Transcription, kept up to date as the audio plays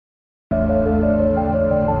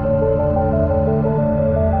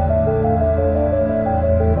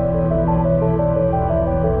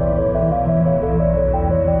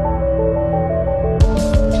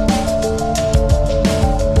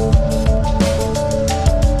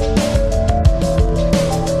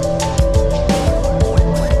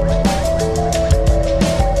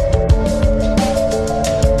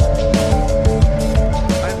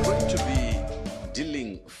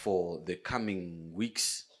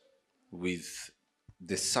with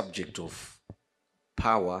the subject of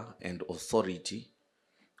power and authority,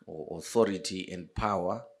 or authority and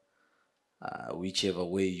power, whichever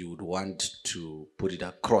way you would want to put it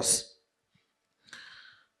across.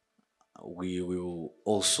 We will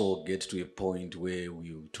also get to a point where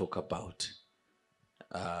we will talk about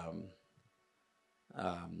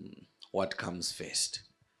what comes first.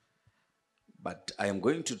 But I am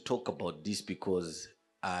going to talk about this because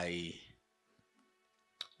I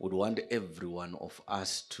would want every one of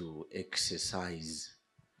us to exercise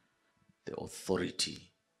the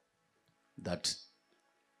authority that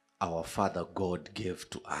our Father God gave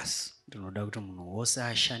to us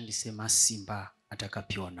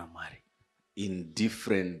in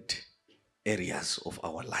different areas of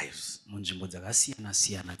our lives.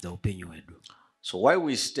 So while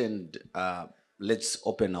we stand, let's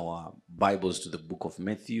open our Bibles to the book of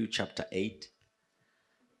Matthew chapter 8,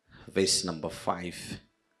 verse number 5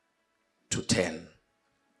 to 10.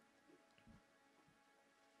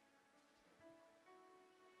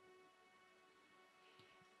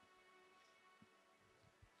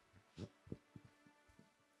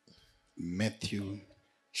 Matthew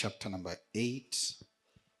chapter number 8,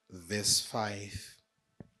 verse 5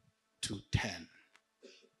 to 10.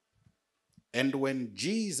 And when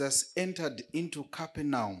Jesus entered into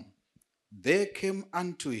Capernaum, there came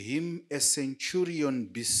unto him a centurion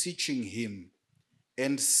beseeching him,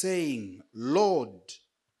 and saying, Lord,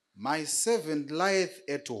 my servant lieth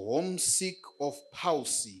at home sick of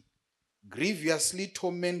palsy, grievously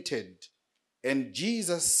tormented. And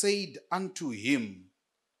Jesus said unto him,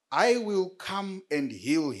 I will come and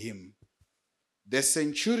heal him. The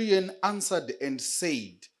centurion answered and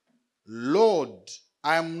said, Lord,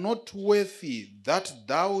 I am not worthy that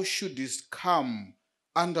thou shouldest come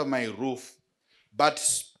under my roof, but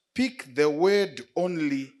speak the word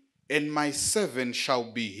only, and my servant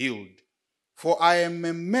shall be healed. For I am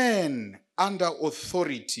a man under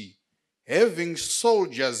authority, having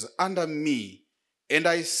soldiers under me, and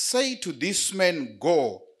I say to this man,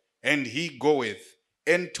 Go, and he goeth,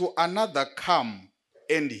 and to another, Come,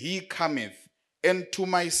 and he cometh, and to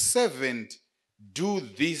my servant, Do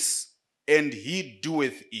this, and he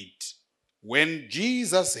doeth it. When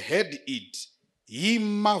Jesus heard it, he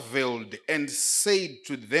marveled and said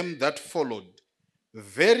to them that followed,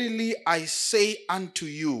 Verily I say unto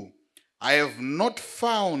you, I have not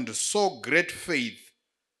found so great faith,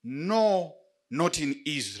 no, not in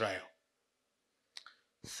Israel.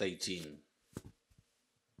 13.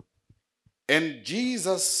 And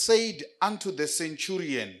Jesus said unto the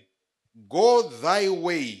centurion, Go thy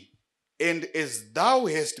way, and as thou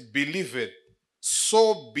hast believed,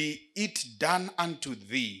 so be it done unto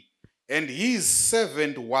thee. And his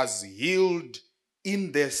servant was healed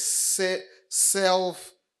in the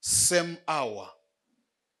same hour.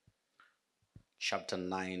 Chapter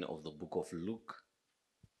 9 of the book of Luke,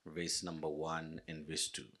 verse number 1 and verse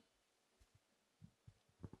 2.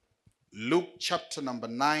 Luke chapter number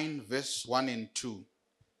 9, verse 1 and 2.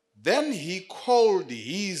 Then he called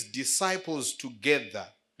his disciples together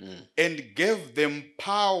and gave them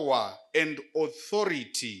power and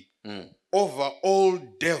authority over all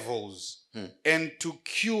devils and to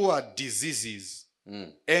cure diseases.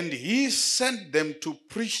 And he sent them to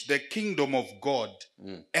preach the kingdom of God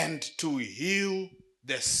and to heal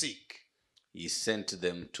the sick. He sent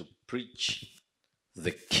them to preach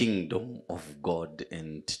the kingdom of God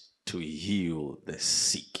and to heal the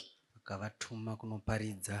sick.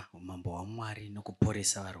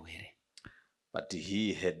 But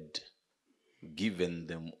he had given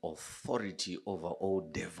them authority over all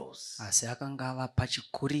devils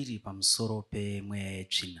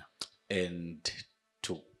and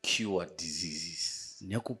to cure diseases.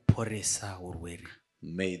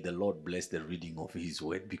 May the Lord bless the reading of his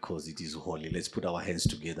word because it is holy. Let's put our hands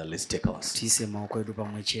together. Let's take our seats.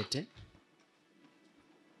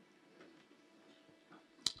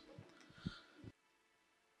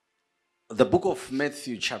 The book of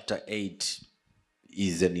Matthew chapter 8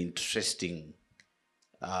 is an interesting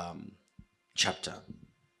chapter.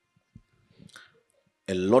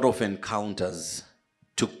 A lot of encounters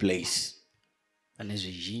took place in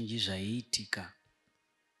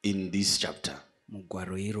this chapter.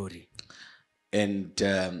 And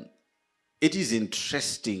it is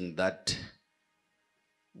interesting that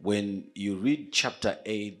when you read chapter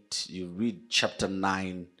 8, you read chapter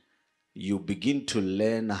 9, you begin to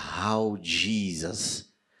learn how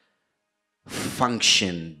Jesus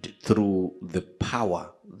functioned through the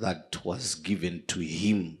power that was given to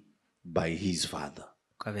him by his Father.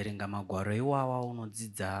 Ukaverenga magwaro iwawa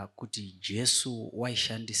unodzidza kuti Jesu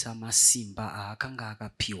waishandisa masimba aakanga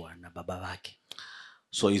akapiwa na baba vake.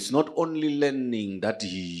 So it's not only learning that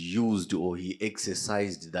he used or he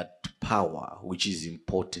exercised that power, which is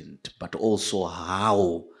important, but also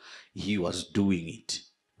how he was doing it,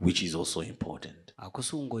 which is also important.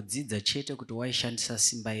 Hakusi kungodzidza chete kuti waishandisa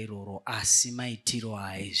simba iroro, asi maitiro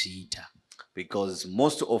aizviita. Because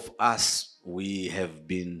most of us, we have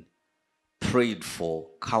been prayed for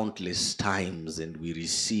countless times and we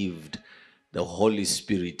received the Holy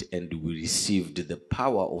Spirit and we received the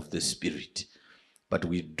power of the Spirit. But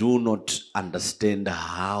we do not understand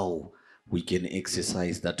how we can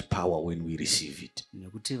exercise that power when we receive it.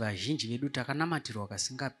 Nekuti vazhinji vedu takanamatirwa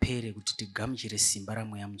kasingapere kuti tigamuchire simba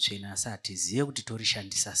ramweya mutsvene asi hatizive kuti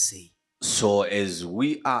torishandisa sei. So as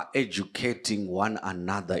we are educating one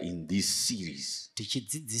another in this series,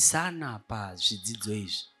 tichidzidzisana pazvidzidzo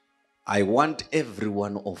izvi, I want every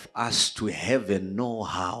one of us to have a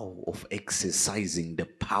know-how of exercising the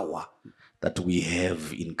power that we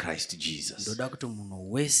have in Christ Jesus. ndoda kuti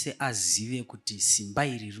munhu wese azive kuti simba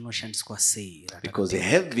iri rinoshandiswa sei. Because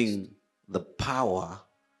having the power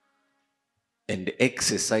and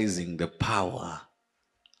exercising the power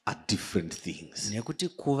are different things. Nekuti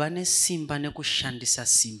kuva nesimba nekushandisa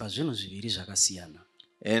simba zvinhu zviviri zvakasiyana.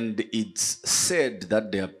 And it's said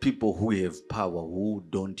that there are people who have power who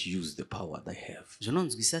don't use the power they have.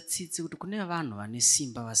 Zvinonzwisa tsitsi kuti kune vanhu vane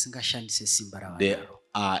simba vasingashandise simba They ravanaro.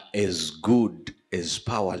 are as good as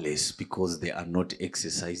powerless because they are not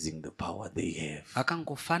exercising the power they have.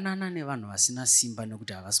 Vakangofanana nevanhu vasina simba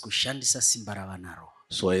nekuti havasi kushandisa simba ravanaro.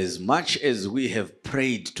 So as much as we have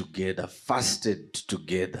prayed together, fasted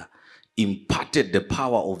together, imparted the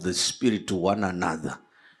power of the Spirit to one another,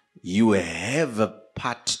 you have a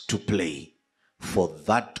part to play for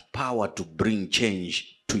that power to bring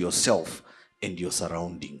change to yourself and your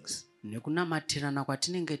surroundings. Nekunamatirana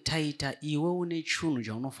kwatinenge taita, iwe une chinhu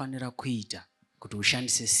chaunofanira kuita kuti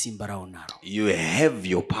ushandise simba raunaro. You have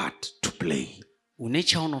your part to play. Une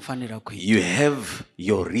chaunofanira kuita. You have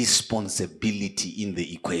your responsibility in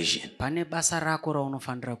the equation. Pane basa rako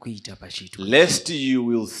raunofanira kuita pachitu. Lest you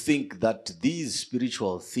will think that these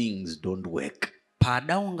spiritual things don't work.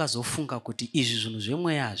 Pada ungazofunga kuti izvi zvinhu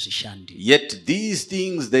zvemweya hazvishandi. Yet these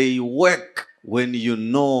things, they work when you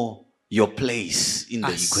know your place in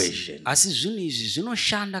the equation. Asi zvinhu izvi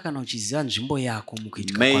zvinoshanda kana uchiziva nzvimbo yako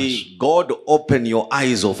mukuitika May kwazvo. God open your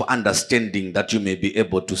eyes of understanding that you may be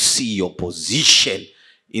able to see your position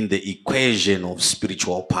in the equation of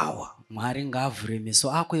spiritual power. Mwari ngaavhure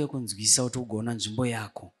meso ako ekunzwisa kuti ugoona nzvimbo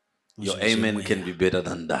yako. Your amen can be better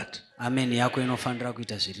than that. Amen yako inofanira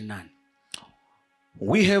kuita zviri nani.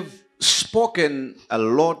 We have spoken a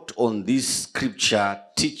lot on this scripture,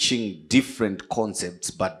 teaching different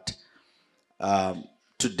concepts, but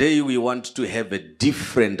today we want to have a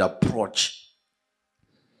different approach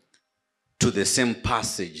to the same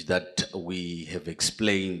passage that we have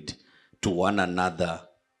explained to one another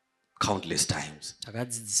countless times.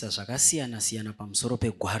 Takadzidzisa zvakasiyana siyana pamusoro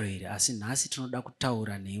pegwaro iri, asi nhasi tinoda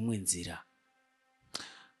kutaura neimwe nzira.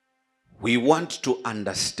 We want to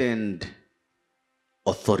understand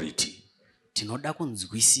authority. Tinoda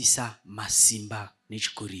kunzwisisa masimba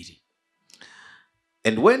nechikuriri.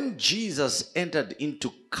 And when Jesus entered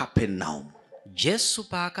into Capernaum, Jesu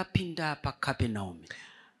paakapinda paKapenaume,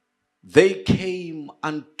 they came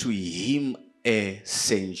unto him a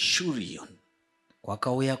centurion,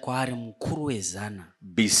 kwakauya kwaari mukuru wezana,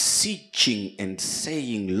 beseeching and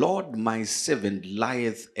saying, Lord, my servant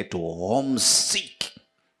lieth at home sick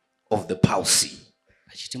of the palsy,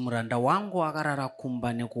 achiti muranda wangu akarara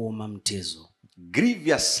kumba nekuoma mutezo,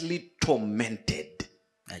 grievously tormented.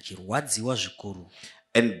 achirwadziwa zvikuru.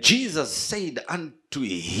 And Jesus said unto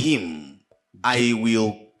him, I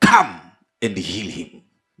will come and heal him.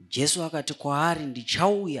 Jesu akati kwaari,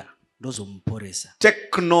 ndichauya ndozomuporesa.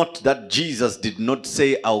 Take note that Jesus did not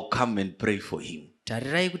say, I'll come and pray for him.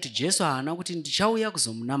 Tarirai kuti Jesu haana kuti ndichauya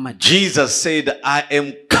kuzomunamatira. Jesus said, I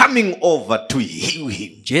am coming over to heal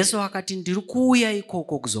him. Jesu akati ndiri kuuya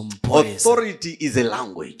ikoko kuzomuporesa. Authority is a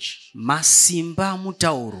language. Masimba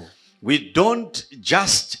mutauro. We don't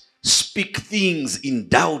just speak things in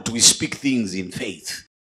doubt, we speak things in faith.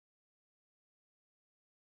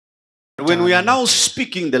 When we are now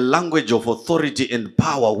speaking the language of authority and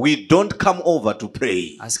power, we don't come over to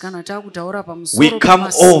pray. Asi kana taakutaura pamusoro We come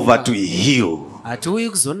pemasimba, over to heal. hatiuyi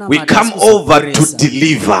kuzonamata, We come asi over to kuzoporesa.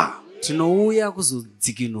 deliver. Tinouya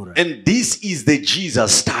kuzodzikinura. And this is the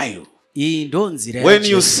Jesus style. Iyi ndo nzira When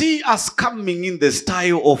you yaJesu. see us coming in the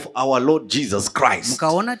style of our Lord Jesus Christ,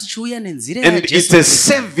 Mukaona tichiuya nenzira and it's yaJesu a Kristu,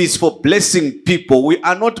 service for blessing people, we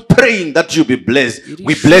are not praying that you be blessed. iri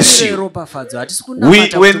We bless shure you. ropafadzo, hatisi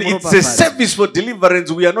kunamata When kuti it's a muropafadzwe. service for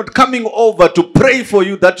deliverance, we are not coming over to pray for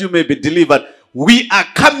you that you may be delivered. we are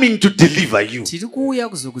coming to deliver you. tiri kuuya Am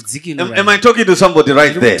kuzokudzikinura I talking to somebody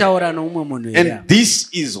right tiri there? kutaura noumwe munhu here. And this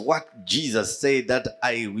is what Jesus said, that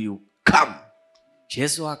I will come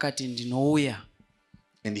Jesu akati ndinouya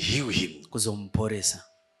and heal him. kuzomuporesa.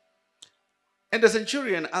 And the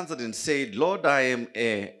centurion answered and said, Lord, I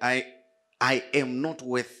am not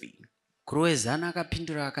worthy Mukuru wezana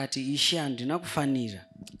akapindura akati, Ishe, handina kufanira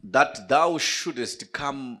that thou shouldest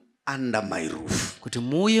come under my roof, kuti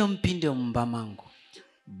muuye mupinde mumba mangu,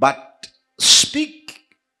 but speak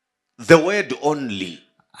the word only,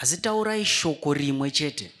 asi taurai shoko rimwe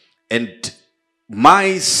chete, and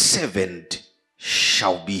my servant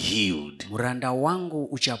shall be healed. muranda wangu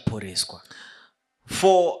uchaporeswa.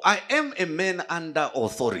 For I am a man under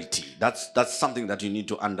authority. That's something that you need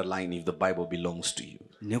to underline if the Bible belongs to you.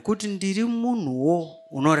 Nekuti ndiri munhuwo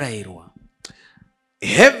unorayirwa,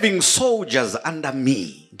 Having soldiers under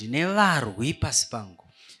me. ndine varwi pasi pangu.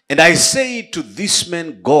 And I say to this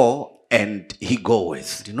man, go, and he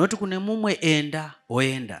goeth. Ndinoti kune mumwe enda,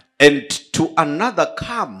 oenda. And to another,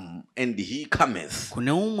 come, and he cometh.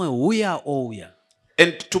 Kune umwe uya, ouya.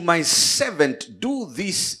 And to my servant, do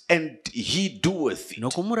this, and he doeth it.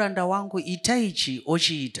 Nokumuranda wangu ita ichi,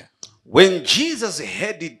 ochiita. When Jesus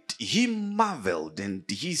heard it, he marveled, and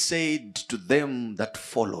he said to them that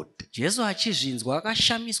followed, Jesu achizvinzwa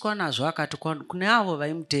akashamiswa nazvo akati kune avo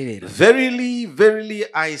vaimuteerera, Verily, verily,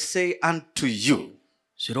 I say unto you,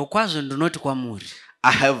 zvirokwazvo ndinoti kwamuri,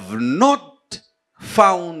 I have not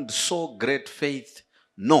found so great faith,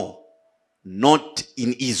 no, not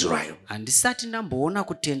in Israel. handisati ndamboona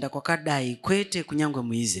kutenda kwakadai, kwete kunyange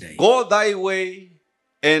muIsraeri. Go thy way,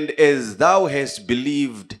 and as thou hast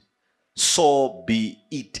believed, so be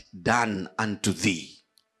it done unto thee.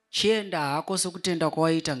 Chienda hako sokutenda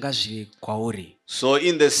kwawaita ngazvive kwauri. So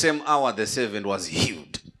in the same hour the servant was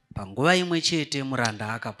healed. Panguva imwe chete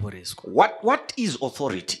muranda akaporeswa. What is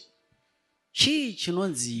authority? Chii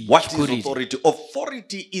chinonzi What is chikuriri? authority?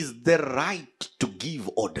 Authority is the right to give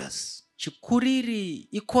orders. Chikuriri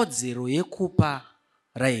ikodzero yekupa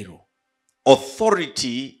rayiro.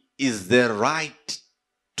 Authority is the right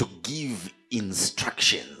to give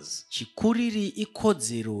instructions. Chikuriri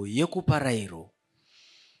ikodzero yekupa rayiro.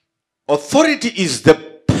 Authority is the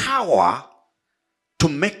power to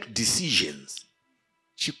make decisions.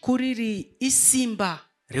 Chikuriri isimba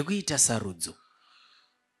rekuita sarudzo.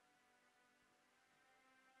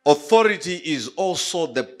 Authority is also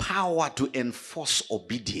the power to enforce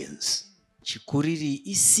obedience. Chikuriri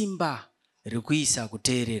isimba rekuisa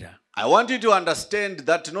kuteerera. I want you to understand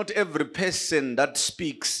that not every person that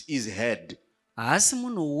speaks is heard. Asi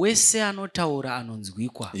munhu wese anotaura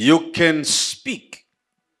anonzwikwa. You can speak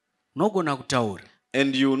Unogona kutaura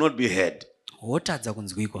and you will not be heard. wotadza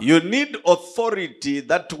kunzwikwa. You need authority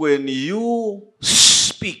that when you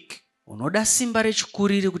speak, Unoda simba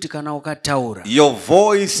rechikuriri kuti kana ukataura, your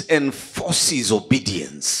voice enforces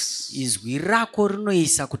obedience. izwi rako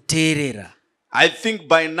rinoisa kuteerera. I think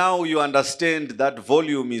by now you understand that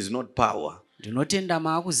volume is not power. Ndinotenda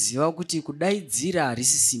maakuziva kuti kudaidzira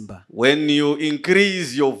harisi simba. When you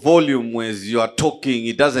increase your volume as you are talking,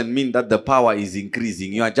 it doesn't mean that the power is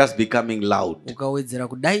increasing. You are just becoming loud. Ukawedzera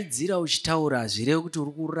kudaidzira uchitaura hazvirevi kuti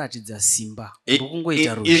uri kuratidza simba, uri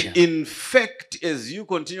kungoita rusha. In fact, as you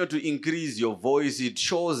continue to increase your voice, it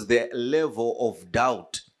shows the level of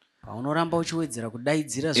doubt Paunoramba uchiwedzera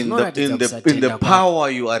kudaidzira in zvinoratidza the kusatenda kwako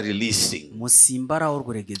power you are releasing. musimba rauri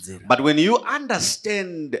kuregedzera. But when you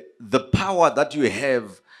understand the power that you have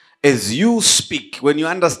as you speak, when you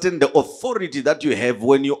understand the authority that you have,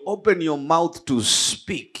 when you open your mouth to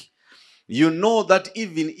speak, you know that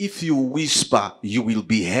even if you whisper, you will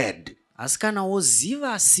be heard. Asi kana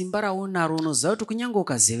woziva simba raunaro unoziva kuti kunyange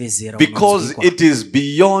ukazevezera Because unonzwikwa. it is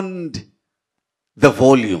beyond the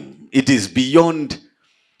volume. It is beyond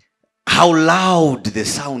how loud the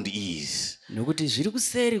sound is. Nekuti zviri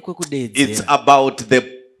kuseri It's kwekudeedzera. about the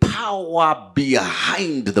power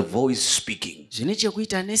behind the voice speaking. Zvine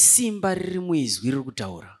chekuita nesimba riri muizwi riri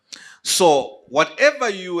kutaura. So whatever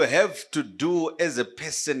you have to do as a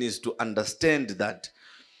person is to understand that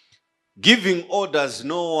giving orders,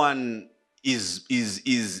 no one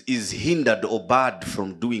is hindered or barred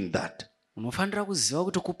from doing that. Unofanira kuziva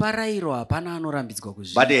kuti kupa rayiro hapana anorambidzwa But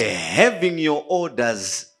kuzviita. having your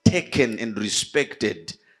orders taken and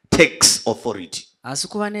respected takes authority. Asi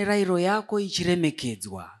kuva nerayiro yako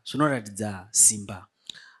ichiremekedzwa zvinoratidza simba.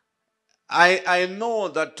 I know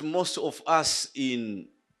that most of us in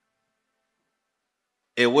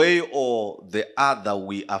a way or the other,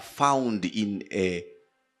 we are found in a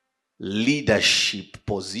leadership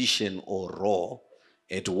position or role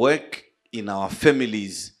at work, in our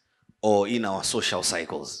families, or in our social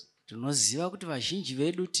cycles. tinoziva kuti vazhinji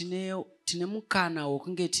vedu tine mukana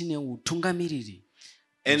wokunge tine utungamiriri.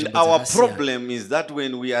 And Nzvimbo our dzakasiyana. problem is that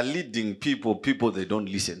when we are leading people they don't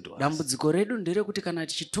listen to us. Dambudziko redu nderekuti kana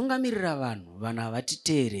tichitungamirira vanhu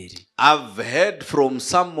havatiteereri. I've heard from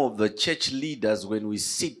some of the church leaders when we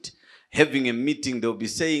sit having a meeting, they'll be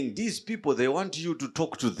saying, these people, they want you to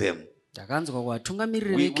talk to them. Takanzwa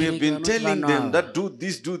kuvatungamiriri We have vekereke been vanoti telling vanhu them ava that do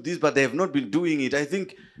this, but they have not been doing it. I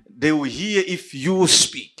think they will hear if you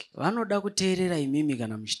speak. vanoda kuteerera imimi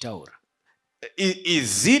kana muchitaura.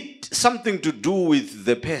 Is it something to do with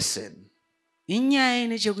the person? Inyaya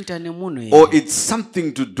ine chekuita nemunhu Or here, it's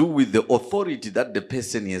something to do with the authority that the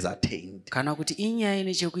person has attained? kana kuti inyaya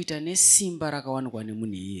ine chekuita nesimba rakawanikwa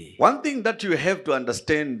nemunhu iye. One thing that you have to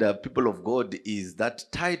understand, people of God, is that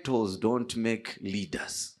titles don't make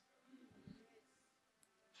leaders.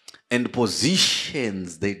 And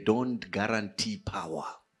positions, they don't guarantee power.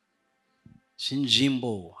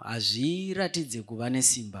 Zvinzvimbo hazviratidze kuva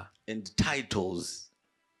nesimba. And titles,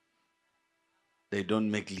 they don't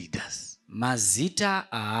make leaders. Mazita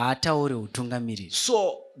haatauri utungamiriri.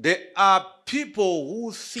 So there are people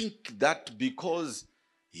who think that because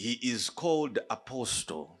he is called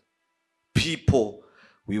apostle, people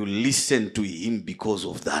will listen to him because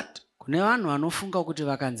of that. Kune vanhu vanofunga kuti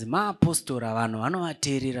vakanzi maapostora vanhu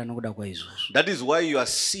vanovateerera nokuda kwaizvozvo. That is why you are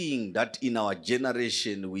seeing that in our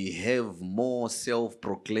generation we have more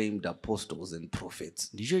self-proclaimed apostles and prophets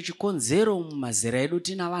Ndicho chikonzero mumazera edu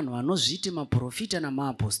tina vanhu vanozviti maprofita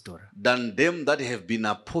namaapostora than them that have been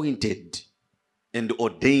appointed and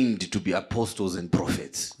ordained to be apostles and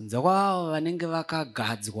prophets, kunze kwavo vanenge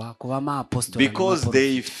vakagadzwa kuva maapostora because namaprofita.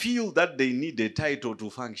 they feel that they need a title to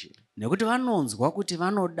function. Nekuti vanonzwa kuti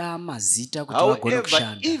vanoda mazita kuti vagone However,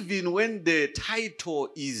 kushanda. even when the title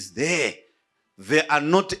is there, they are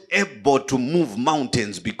not able to move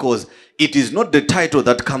mountains because it is not the title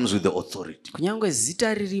that comes with the authority. Kunyange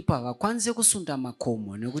zita riripo havakwanise kusunda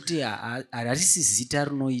makomo nekuti harisi zita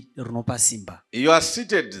rinopa simba. You are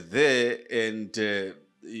seated there and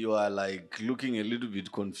you are like looking a little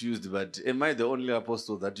bit confused, but am I the only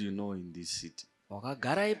apostle that you know in this city?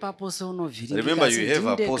 Wakagara ipapo Remember, you have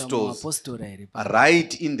apostles seunovhiringika here.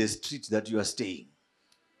 right in the street that you are staying.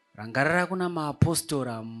 Rangarira kuna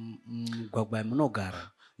maapostora mugwagwa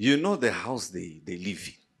yamunogara. You know the house they live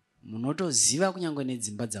in. Munotoziva kunyange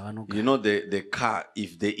nedzimba You dzavanogara. know the car,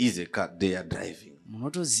 if there is a car they are driving.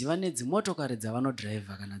 Munotoziva nedzimotokari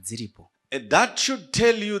dzavanodhiraivha kana dziripo. And that should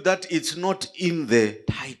tell you that it's not in the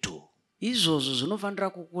title. Izvozvo zvinofanira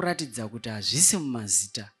kukuratidza kuti hazvisi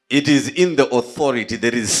mumazita. It is in the authority.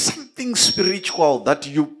 There is something spiritual that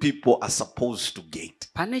you people are supposed to get.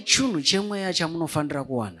 Pane chinhu chemweya chamunofanira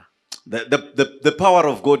kuwana. The power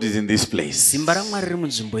of God is in this place. Simba raMwari riri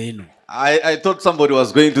munzvimbo ino. I thought somebody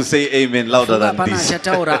was going to say amen louder than Hapana this.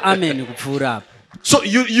 achataura amen kupfuura apa. So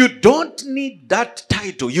you don't need that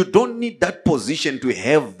title. You don't need that position to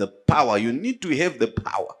have the power. You need to have the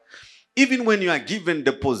power. Even when you are given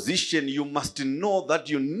the position, you must know that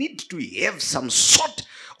you need to have some sort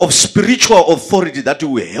of spiritual authority that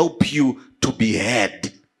will help you to be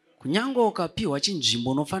heard. Kunyange ukapiwa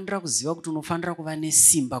chinzvimbo unofanira kuziva kuti unofanira kuva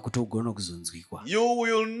nesimba kuti ugone kuzonzwikwa. You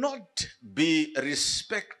will not be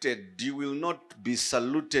respected. You will not be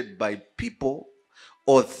saluted by people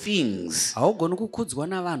or things Haugoni kukudzwa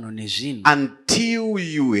navanhu nezvinhu until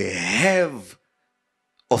you have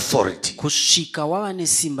authority. kusvika wava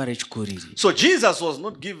nesimba rechikuriri. So Jesus was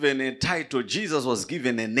not given a title. Jesus was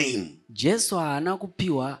given a name Jesu haana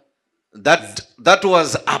kupiwa. that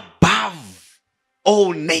was above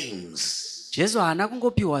all names. Jesu haana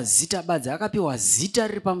kungopiwa zita badzi, akapiwa zita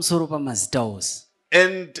riri pamusoro pamazita ose.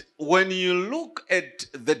 And when you look at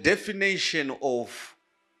the definition of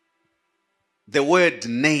the word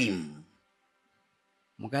name,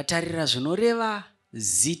 Mukatarira zvinoreva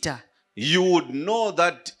zita, you would know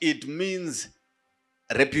that it means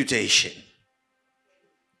reputation.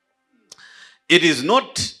 It is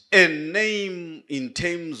not a name in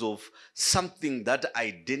terms of something that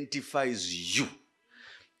identifies you.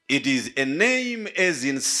 It is a name as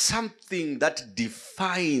in something that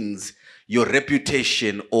defines your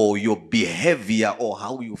reputation or your behavior or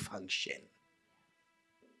how you function.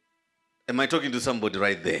 Am I talking to somebody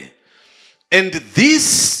right there? And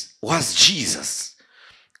this was Jesus.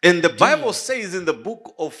 And the Bible says in the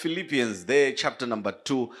book of Philippians, there, chapter number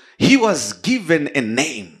 2, he was given a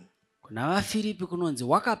name kuna vaFiripi kunonzi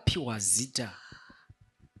wakapiwa zita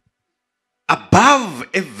above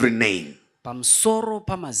every name. pamusoro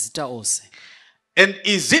pamazita ose. And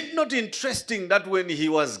is it not interesting that when he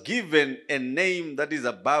was given a name that is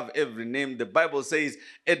above every name, the Bible says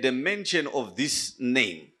at the mention of this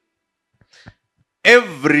name,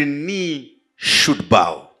 every knee should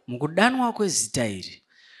bow. Mukudanwa kwezita iri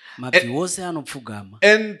mabvi ose anopfugama.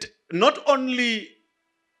 And not only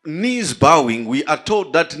knees bowing, we are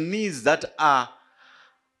told that knees that are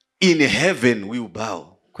in heaven will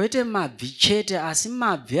bow. Kwete mabvi chete asi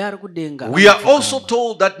mabvi ari kudenga. We are also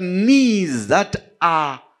told that knees that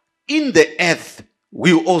are in the earth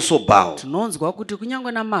will also bow. Tinonzwa kuti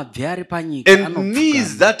kunyangwe namabvi ari panyika And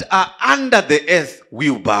knees that are under the earth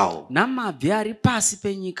will bow. Namabvi ari pasi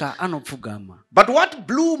penyika anopfugama. But what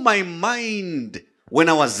blew my mind when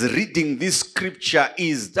I was reading this scripture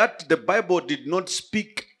is that the Bible did not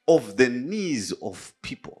speak of the knees of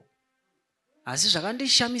people. Asi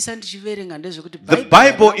zvakandishamisa ndichiverenga ndezvekuti The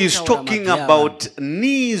Bible is talking about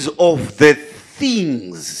knees of the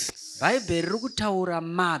things. Bhaibheri riri kutaura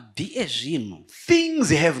mabvi ezvinhu. Things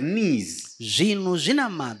have knees. Zvinhu zvina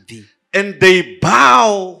mabvi. And they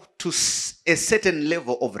bow to a certain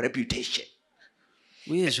level of reputation.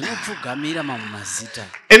 Uye zvinopfugamira mamwe mazita.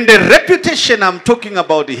 And the reputation I'm talking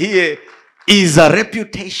about here is a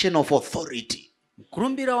reputation of authority.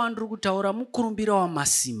 Mukurumbira wandiri kutaura mukurumbira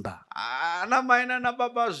wamasimba. Ana mai nana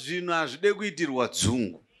baba zvinhu hazvide kuitirwa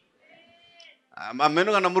dzungu.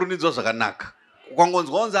 Ameno kana murunidzwa zvakanaka.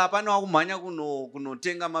 Ukangonzwa kunzi hapana wakumhanya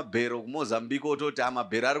kunotenga mabhero kuMozambique ototi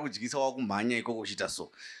mabhero ari kudyisa wakumhanya ikoko kuchita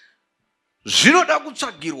so. Zvinoda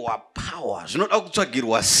kutsvagirwa power, zvinoda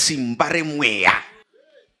kutsvagirwa simba remweya.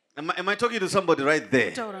 Am I talking to somebody right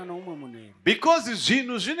there? Because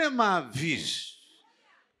zvinhu zvine mabvi.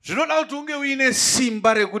 Zvinoda kuti unge uine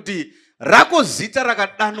simba rekuti rako zita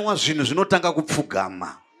rakadanwa zvinhu zvinotanga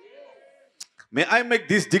kupfugama. May I make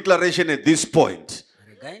this declaration at this point?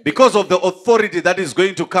 Because of the authority that is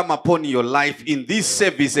going to come upon your life in this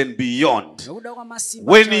service and beyond.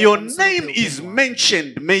 When your name is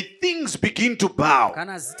mentioned, may things begin to bow.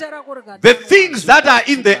 The things that are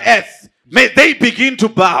in the earth, may they begin to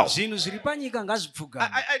bow. I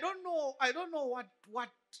don't know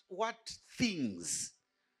what things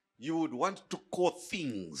you would want to call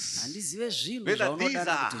things. Whether these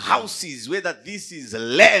are houses, whether this is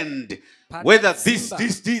land, whether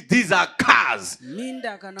these are cars,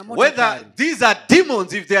 whether these are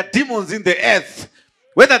demons, if there are demons in the earth,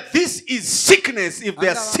 whether this is sickness, if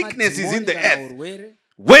there are sicknesses in the earth.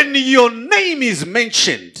 When your name is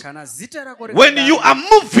mentioned, when you are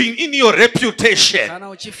moving in your reputation,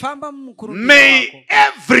 may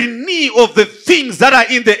every knee of the things that are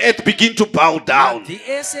in the earth begin to bow down.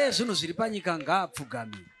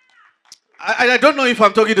 I don't know if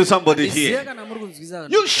I'm talking to somebody here.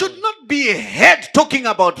 You should not be ahead talking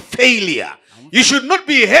about failure. You should not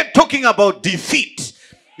be ahead talking about defeat.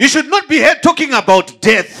 You should not be ahead talking about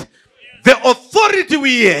death. The authority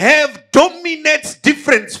we have dominates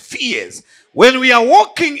different spheres. When we are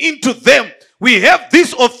walking into them, we have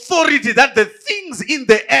this authority that the things in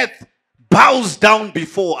the earth bows down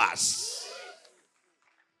before us.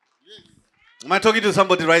 Am I talking to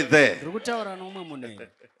somebody right there?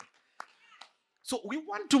 So we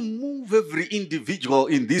want to move every individual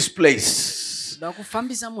in this place to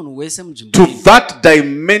that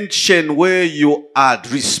dimension where you are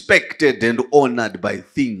respected and honored by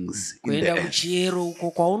things in the earth.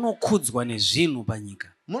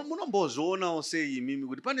 Munombozvionawo sei imimi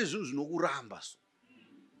kuti pane zvinhu zvinokuramba.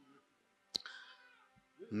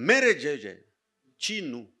 Marriage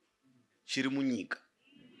chinhu chiri munyika.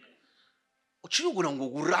 Chinogona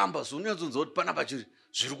kungokuramba so unoyatsonzwa kuti panapa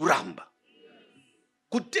zviri kuramba.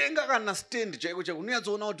 Kutenga kana stand chaiko chaiko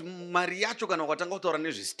unoyatsoona kuti mari yacho kana ukatanga kutaura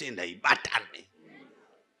nezvestand haibatane.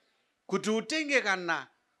 Kuti utenge kana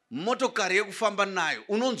motokari yekufamba nayo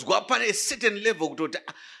unonzwa pane a certain level kutoti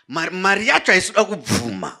mari yacho haisida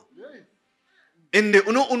kubvuma. Ende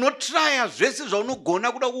unotrya zvese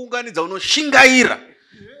zvaunogona kuda kuunganidza unoshingaira.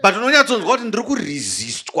 But unonyatsonzwa kuti ndiri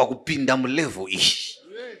kuresistwa kupinda mulevel iyi.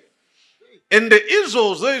 Ende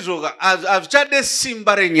izvozvo hazvichade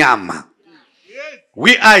simba renyama.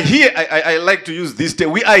 We are here, I like to use this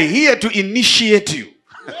term, we are here to initiate you.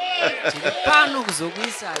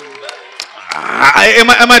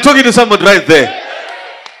 Am I talking to somebody right there?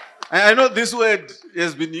 I know this word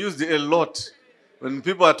has been used a lot when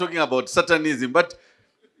people are talking about Satanism, but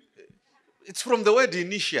it's from the word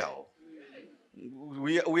initial.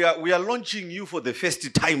 We are launching you for the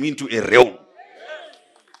first time into a realm.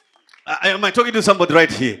 Am I talking to somebody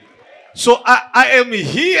right here? So I am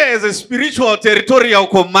here as a spiritual territorial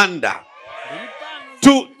commander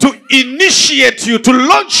to initiate you, to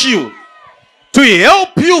launch you, to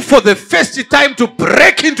help you for the first time to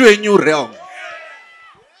break into a new realm.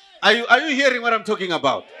 Are you hearing what I'm talking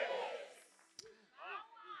about?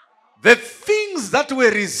 The things that were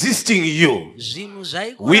resisting you, zvinhu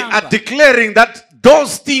we are zvaikuramba declaring that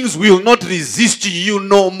those things will not resist you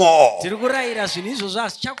no more. tiri kurayira zvinhu izvozvo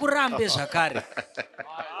hazvichakurambe zvakare.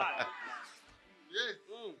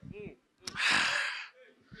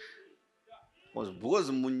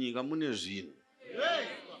 Because munyika mune zvinhu.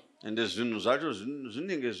 Ende zvinhu zvacho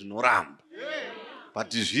zvinenge zvinoramba. But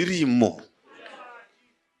zvirimo.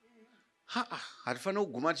 Hatifanira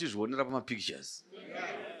kuguma tichizvionera pamapictures.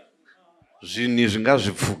 Zvinhu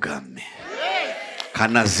zvingazvipfugame.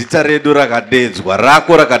 Kana zita redu rakadedzwa,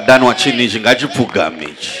 rako rakadanwa chinhu ichi ngachipfugame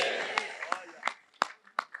ichi.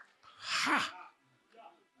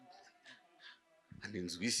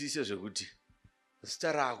 Handinzwisise zvekuti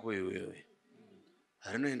zita rako iwewe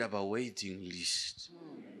rinoenda pawaiting list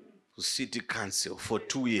kucity council for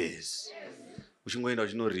 2 years. Uchingoenda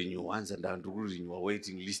uchinorenew once and ndikurenew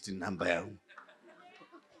waiting list number yangu.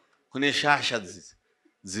 Kune shasha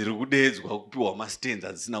dziri kudedzwa kupiwa mastands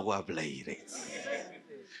adzisina kuapplyira.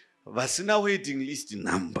 Vasina waiting list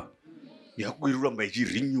number yakuramba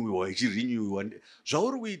ichirenewiwa.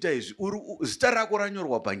 Zvauri kuita izvi zita rako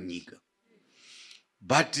ranyorwa panyika.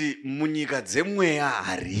 But munyika dzemweya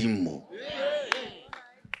harimo.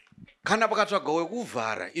 Kana pakatsvaga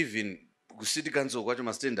wekuvhara even kusiti council kwacho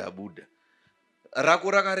mastand abuda.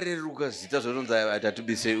 Rako rakareruka zita zvinonzi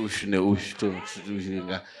atatibise ushu neushu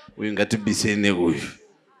uyu ngatibise neuyu.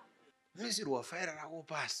 Unoisirwa faira rako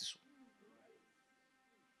pasi.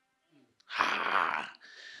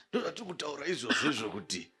 Ndozvatiri kutaura izvozvo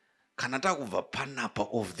zvokuti kana takubva panapa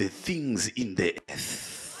of the things in the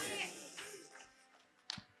earth.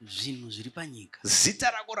 Zvinhu zviri panyika.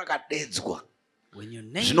 Zita rako rakadedzwa. When your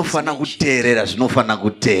name is Zvinofana mentioned, kuteerera, zvinofana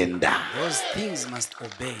kutenda. those things must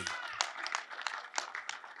obey.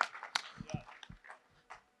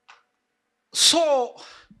 So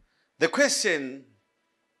the question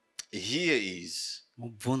here is,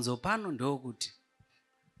 Mubvunzo pano ndokuti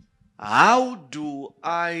how do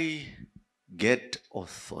I get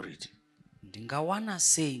authority? ndingawana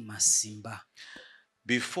sei masimba?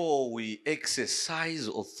 Before we exercise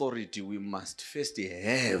authority, we must first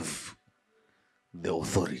have the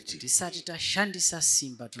authority. Tisati tashandisa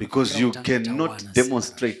simba Because you tunofanira kutanga cannot tawana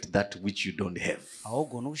demonstrate that which you don't have. simba.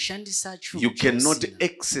 Haugoni kushandisa chinhu You cannot chausina.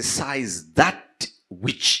 exercise that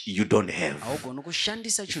which you don't have. Haugoni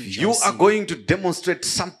kushandisa chinhu If you are chausina. going to demonstrate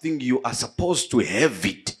something, you are supposed to have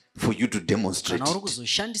it for you to demonstrate Kana uri it.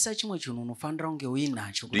 kuzoshandisa chimwe chinhu unofanira kunge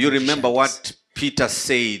uinacho. Do you remember kuchishandisa. what Peter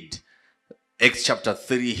said? Acts chapter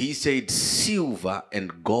 3, he said, silver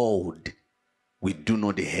and gold we do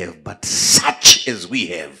not have, but such as we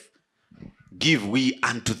have, give we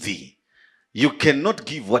unto thee. You cannot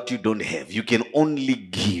give what you don't have. You can only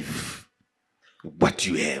give what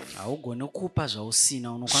you have. Haugoni kupa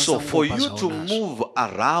zvausina, unokwanisa So for kungopa you to zvaunazvo. move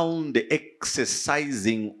around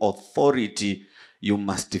exercising authority, you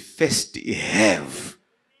must first have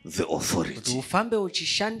the Kuti authority. ufambe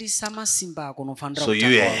uchishandisa masimba ako unofanira So you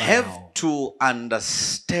kutanga wava have nawo. to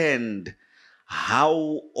understand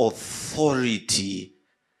how authority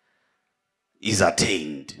is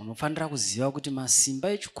attained. Unofanira kuziva kuti masimba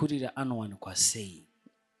echikurira anowanikwa sei.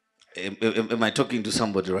 Am I talking to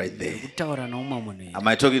somebody right there? Kutaura naumwe munhu here. Am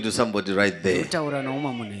I talking to somebody right there? Kutaura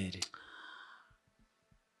naumwe munhu here.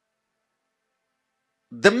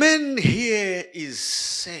 The man here is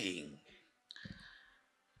saying,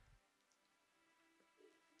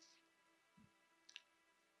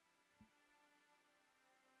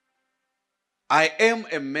 I am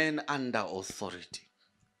a man under authority.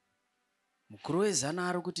 Mukuru wezana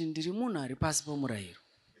ari kuti ndiri munhu ari pasi pomurayiro.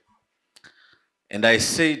 And I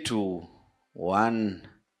say to one,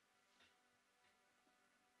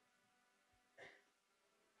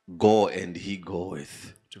 go and he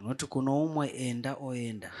goeth. Tinoti kuno umwe enda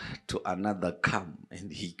oenda. To another, come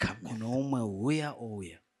and he cometh. Kuno umwe uya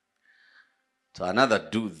ouya. To another,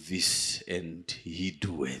 do this and he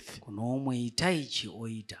doeth. Kuno umwe ita ichi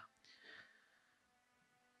oita.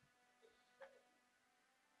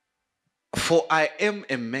 For I am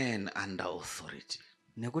a man under authority.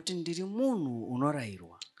 Nekuti ndiri munhu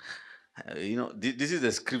unorayirwa. This is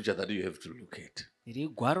the scripture that you have to look at. Iri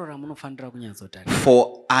gwaro ramunofanira kunyatsotarisa.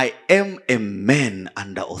 For I am a man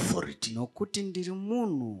under authority. Nokuti ndiri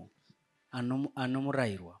munhu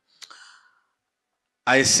anomurayirwa.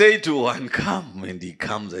 I say to one, come, and he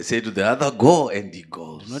comes. I say to the other, go, and he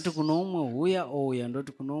goes. Ndinoti kuno umwe uya ouya,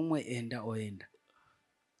 ndoti kuno umwe enda oenda.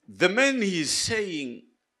 The man he is saying,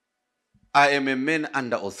 I am a man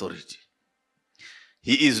under authority.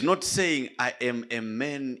 He is not saying, I am a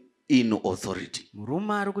man in authority.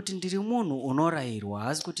 Murume ari kuti ndiri munhu unorayirwa,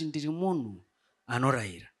 haasi kuti ndiri munhu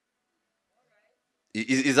anorayira.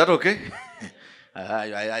 Is that okay?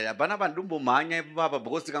 Hapana pandombomhanya ipapa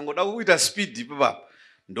because tikangoda kuita speed ipapa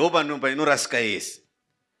ndo painorasika yese.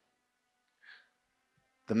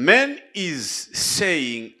 The man is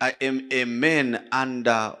saying, I am a man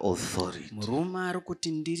under authority. Murume ari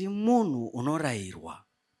kuti ndiri munhu unorayirwa.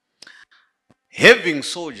 Having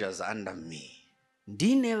soldiers under me.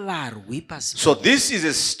 Ndine varwi pasi. So this is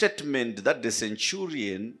a statement that the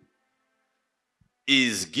centurion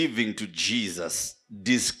is giving to Jesus,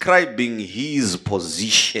 describing his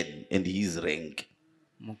position and his rank.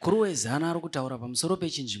 Mukuru wezana ari kutaura pamusoro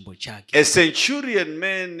pechinzvimbo chake. A centurion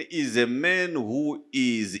man is a man who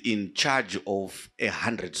is in charge of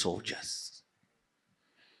 100 soldiers.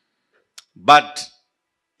 But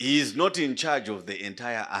he is not in charge of the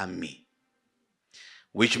entire army.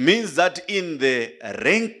 Which means that in the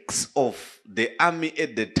ranks of the army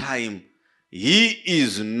at the time, he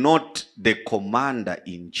is not the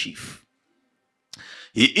commander-in-chief.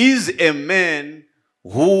 He is a man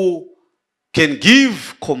who can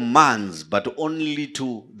give commands, but only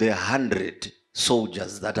to the 100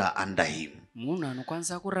 soldiers that are under him.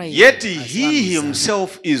 Yet he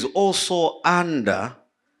himself is also under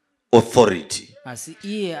authority.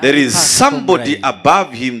 There is somebody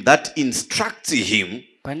above him that instructs him,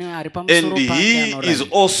 and he is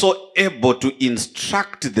also able to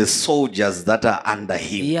instruct the soldiers that are under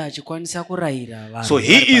him. So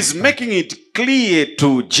he is making it clear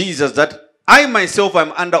to Jesus that I myself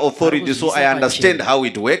am under authority, so I understand how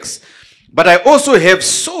it works. But I also have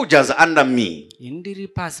soldiers under me. And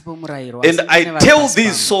I tell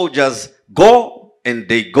these soldiers, go, and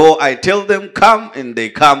they go. I tell them, come, and they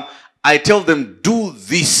come. I tell them, do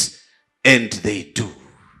this, and they do.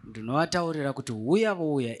 Why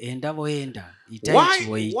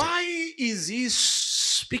is he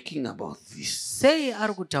speaking about this?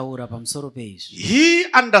 He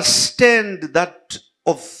understands that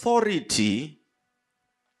authority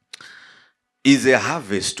is a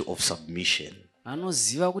harvest of submission.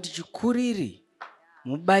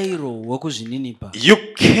 You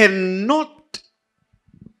cannot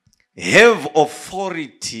have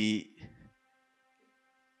authority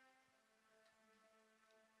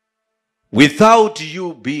without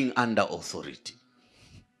you being under authority.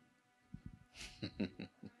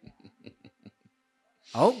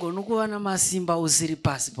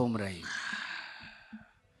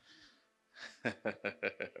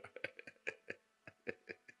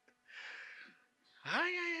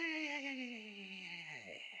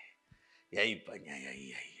 Yaipa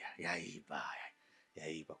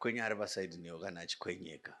kwenye ari pasaidi niyo kana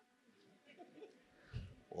achikwenyeka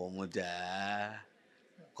omuti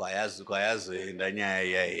kwayazoenda nyaya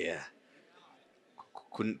iyaiya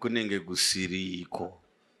kunenge kusiriko.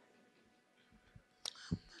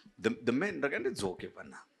 The man ndakandidzoke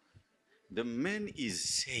pana. The man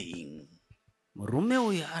is saying, murume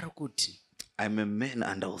uyu ari kuti I'm a man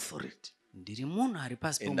under authority, ndiri munhu ari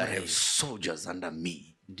pasi and I have soldiers under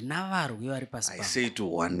me. ndina varwi vari pasi I say to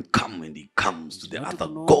one, come, and he comes. To the other,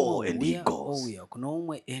 go, and he goes. kuno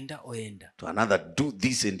umwe enda oenda, To another, do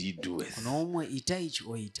this, and he doeth. kuno umwe ita ichi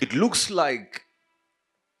oita. It looks like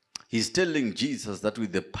he's telling Jesus that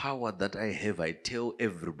with the power that I have, I tell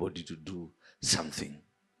everybody to do something,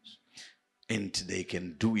 and they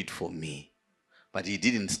can do it for me. But he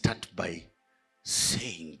didn't start by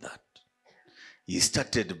saying that. He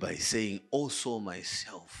started by saying, also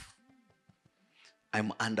myself,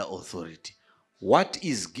 I'm under authority. What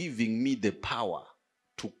is giving me the power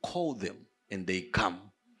to call them and they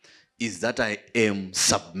come is that I am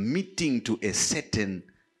submitting to a certain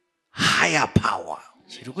higher power.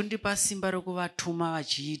 Chiri kundipa simba rokuvatuma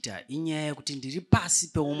vachiita inyaya yekuti ndiri pasi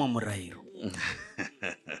peumwe murayiro.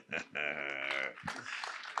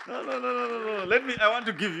 No. I want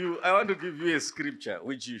to give you a scripture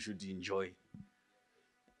which you should enjoy.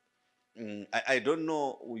 I don't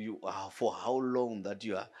know for how long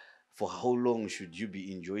should you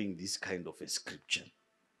be enjoying this kind of a scripture.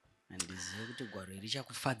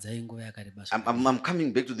 I'm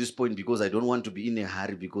coming back to this point because I don't want to be in a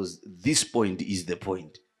hurry, because this point is the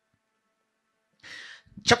point.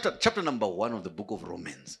 Chapter number 1 of the book of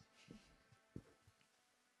Romans.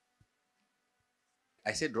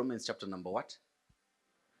 I said Romans chapter number what?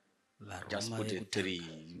 Just put a 3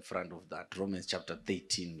 in front of that. Romans chapter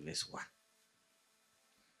 13 verse 1.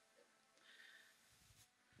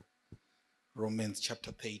 Romans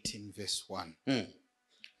chapter 13 verse 1.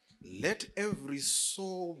 Let every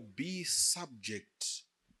soul be subject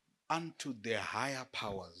unto the higher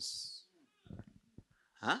powers.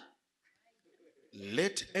 Huh?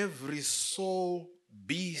 Let every soul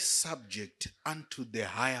be subject unto the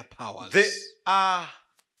higher powers. There are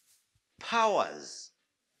powers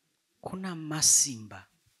kuna masimba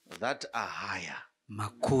that are higher.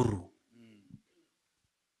 makuru.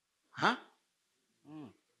 Huh?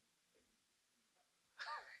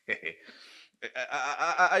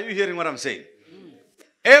 Are you hearing what I'm saying?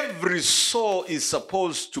 Every soul is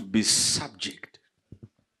supposed to be subject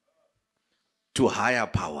to higher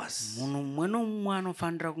powers. Munhu mumwe nomumwe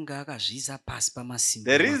anofanira kunge akazviisa pasi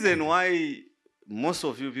pamasimba The reason makuru. why most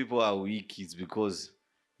of you people are weak is because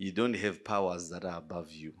you don't have powers that are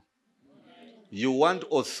above you. You want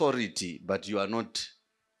authority, but you are not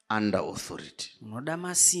under authority. Unoda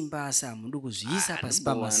masimba asi hamudi kuzviisa pasi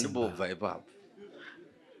pamasimba. Handibobva ipapo.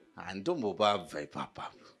 Handombobva ipapo.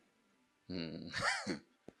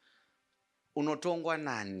 Unotongwa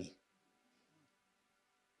nani?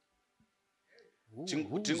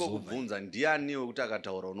 Tingokubvunza ndiani wekuti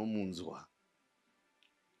akataura unomunzwa?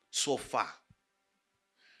 So far.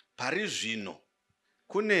 Pari zvino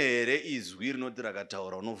kune here izwi rinoti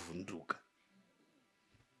rakataura unovhunduka?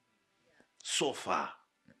 So far.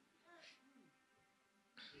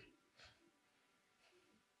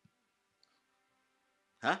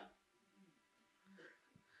 Huh?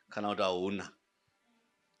 Kana kuti hauna?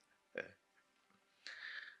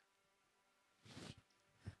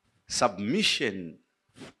 Submission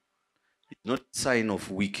is not a sign of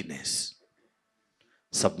weakness.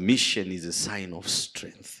 Submission is a sign of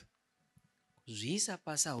strength. Kuzviisa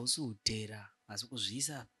pasi hausi utera, asi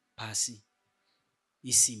kuzviisa pasi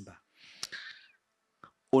isimba.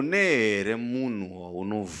 Une here munhu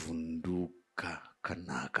waunovhunduka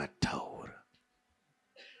kana akataura?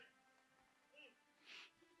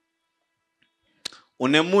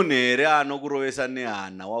 Une munhu here anokurovesa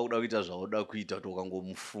nehana wakuda kuita zvauda kuita kuti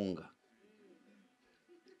ukangomufunga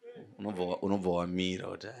unobva wamira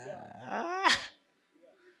kuti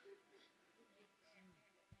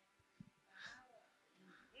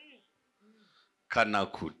kana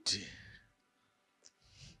kuti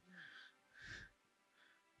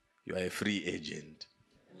you are a free agent,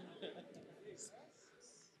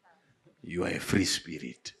 you are a free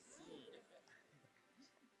spirit.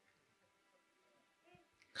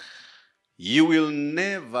 You will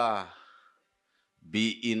never be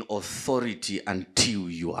in authority until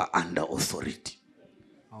you are under authority.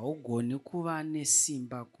 Haugoni kuva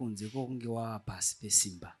nesimba kunze kwokunge wava pasi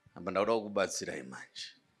pesimba. Apa ndauda kukubatsirai manje.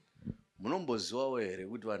 Munombozivawo here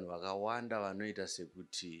kuti vanhu vakawanda vanoita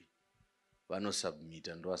sekuti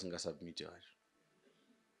vanosubmita ndo vasingasubmiti vacho.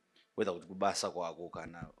 Whether kuti kubasa kwako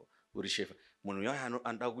kana uri shefa. Munhu uya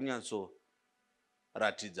anoda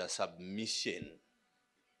kunyatsoratidza submission.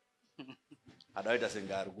 Adaita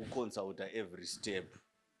senge ari kuconsulta every step.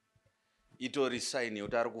 Itori sign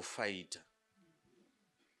yekuti ari kufighta.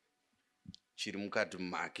 Chiri mukati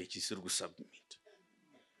make chisiri kusubmit.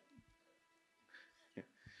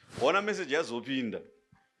 Ona message yazopinda.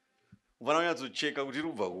 Ufana kunyatsocheka kuti iri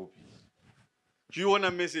kubva kupi.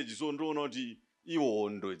 Chiona message so ndoona kuti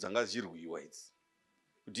ihondo dzanga dzichirwiwa idzi.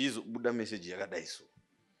 Kuti izobuda message yakadai so.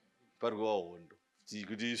 Pari kuva hondo.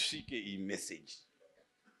 Kuti isvike iyi message.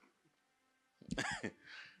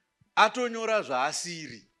 Atonyora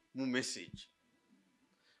zvaasiri mumessage.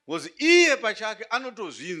 Because iye pachake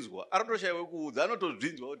anotozvinzwa, aratoshaiwe kuudza,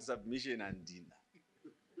 anotozvinzwa kuti submission handina.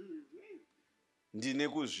 Ndine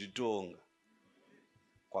kuzvitonga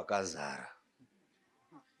kwakazara.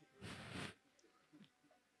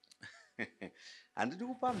 Handidi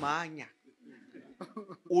kupa mhanya.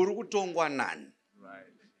 Uri kutongwa nani?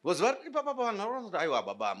 Because vari ipapa vanhu vanoti aiwa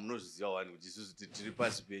baba munozviziva wani kuti isusu tiri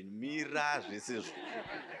pasi penyu mira zvesezvo.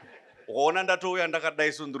 Ukaona ndatouya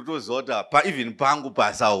ndakadai so ndiri kutoziva kuti even pangu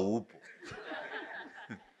pasi haupo.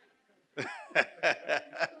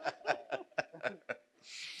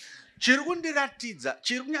 Chiri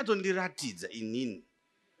kunyatsondiratidza inini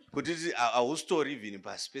kuti hausitori even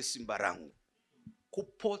pasi pesimba rangu.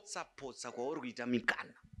 Kupotsa potsa kwauri kuita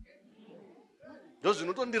mikana. Ndo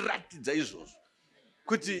zvinotondiratidza izvozvo.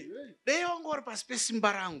 Kuti dei wanga uri pasi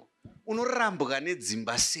pesimba rangu unorambwa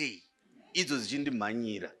nedzimba sei idzo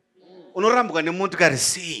dzichindimhanyira, unorambwa nemotikari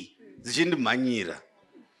sei dzichindimhanyira,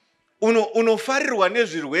 unofarirwa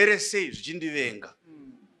nezvirwere sei zvichindivenga.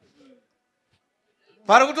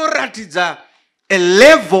 Pari kutoratidza a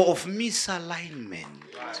level of misalignment.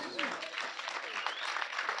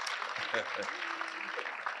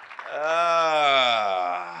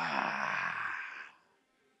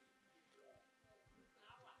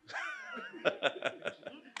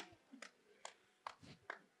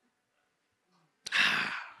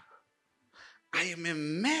 I am a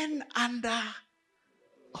man under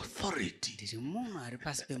authority. Ndiri munhu ari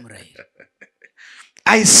pasi pemurayiro.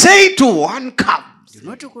 I say to one comes,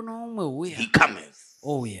 Ndinoti kuno umwe uya, he cometh.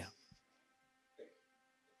 ouya.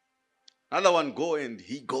 Another one, go, and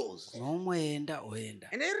he goes. kuno umwe enda oenda.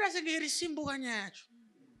 And iri senge irisimbuka nyaya yacho.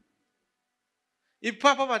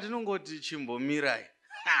 Ipapa patinongoti chimbomirai.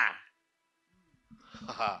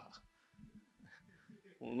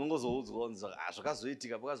 Unongozoudzwa unzi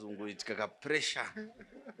zvakazoitika pakazongoitika kapressure.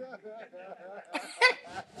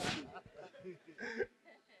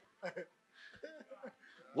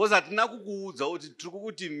 Because hatina kukuudza kuti tiri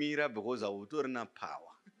kukutimira because hautorina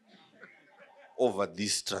power over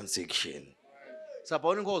this transaction. Saka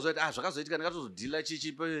paunenge uzwa kuti zvakazoitika ndakatozodhila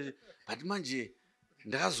chichi but manje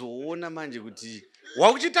ndakazoona manje kuti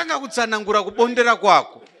wakuchitanga kutsanangura kubondera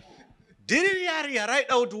kwako. Dhiri riyari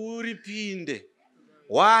yaraida kuti uripinde.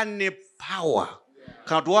 Wane power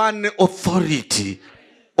kana kuti wane authority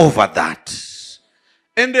over that.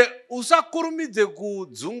 Ende usakurumidze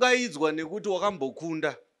kudzungaidzwa nekuti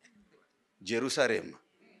wakambokunda Jerusalem.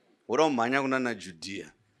 Ura umhanya kunana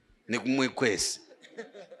Judea nekumwe kwese.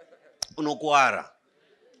 Unokuwara.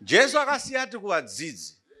 Jesu akasiya ati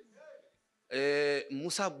kuvadzidzi,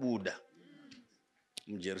 musabuda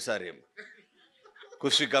muJerusalem.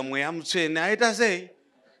 Kusvika mweya mutsvene aita sei?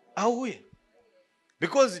 Auye.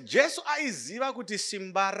 Because Jesu aiziva kuti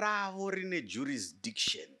simba ravo rine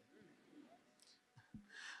jurisdiction.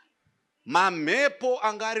 Mamhepo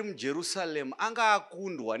anga ari muJerusalem anga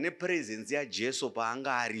akundwa nepresence yaJesu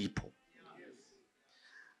paanga aripo.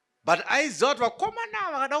 But aiziva kuti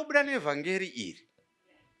vakomana vakada kubuda nevhangeri iri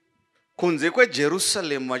kunze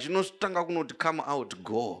kweJerusalem vachinotanga kunoti come out,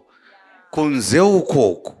 go, kunze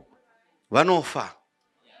ukoko vanofa.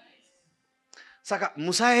 Saka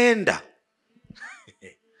musaenda.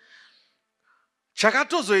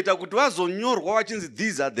 Chakatozoita kuti vazonyorwa vachinzi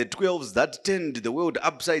these are the 12s that turned the world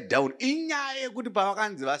upside down. Inyaya yekuti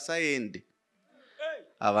pavakanzi vasaende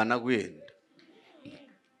havana kuenda.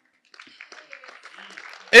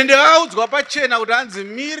 Ende vakaudzwa pachena kuti hanzi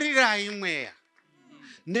mirirai mweya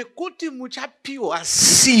nekuti muchapiwa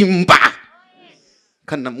simba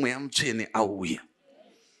kana mweya mutsvene auya.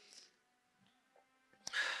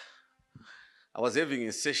 I was having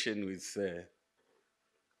a session with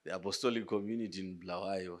the apostolic community in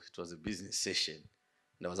Blawayo. It was a business session.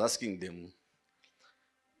 And I was asking them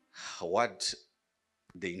what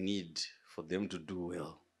they need for them to do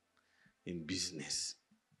well in business.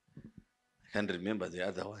 I can't remember the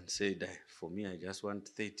other one said, for me, I just want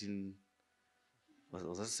 13,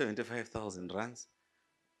 was that 75,000 rands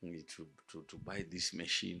to buy this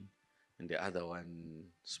machine. And the other one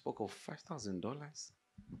spoke of $5,000.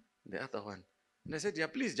 The other one. And I said, yeah,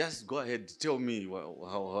 please just go ahead, tell me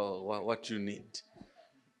what you need.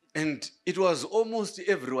 And it was almost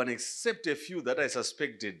everyone except a few that I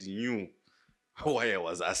suspected knew why I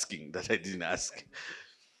was asking, that I didn't ask.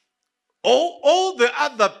 All the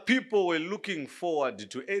other people were looking forward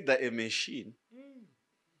to either a machine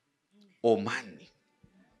or money.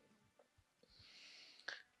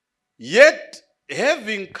 Yet,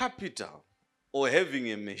 having capital or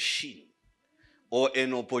having a machine or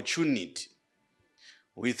an opportunity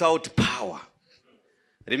without power.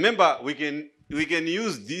 Remember, we can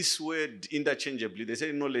use this word interchangeably. They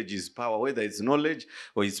say knowledge is power, whether it's knowledge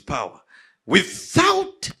or it's power.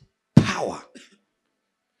 Without power,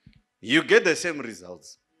 you get the same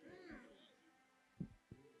results.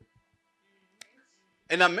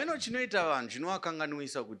 And ameno chinoita vanhu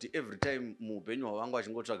chinovakanganwisa kuti every time muupenyu hwavangu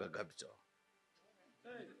vachingotsvaga capital,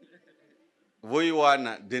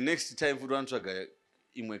 voiwana the next time futi vanotsvaga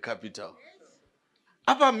imwe capital.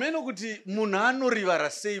 Apa meno kuti munhu anorivara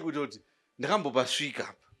sei kuti ndakambopasvika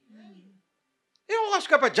apa. Iwo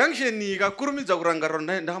wakasvika pajunction ikakurumidza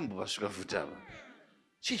kurangarira ndakambopasvika futi apa.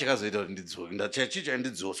 Chii chakazoita kuti ndidzoke? Chii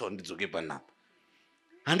chandidzoswa kuti ndidzoke panapa?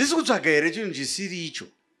 Handisi kutsvaga here chinhu chisiri icho.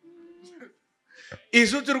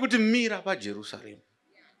 Isu tiri kuti mira paJerusalem.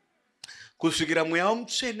 Kusvikira mweya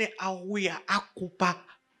mutsvene auya akupa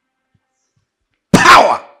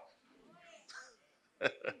power.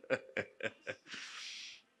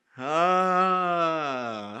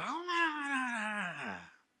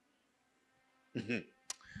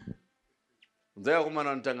 Nzaya kumana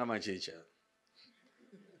vanotanga machecha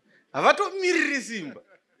havatomiriri simba,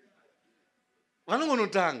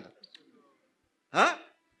 vanongonotanga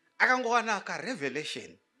akangowana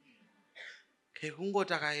akarevelation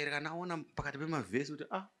kekungoti akaereka naona pakati pemavhesi kuti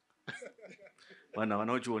vanhu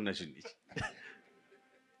havana kuchiona chinhu ichi.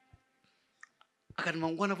 Akati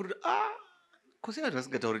mangwana futi kosi vanhu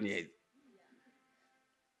vasingatauri nyaya idzi.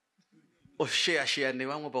 Oshare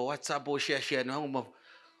nevamwe paWhatsApp, oshare nevamwe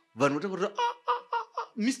vanhu votanga kuti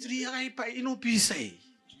mystery yakaipa inopisa iyi.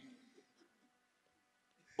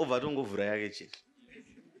 Obva atongovhura yake chete.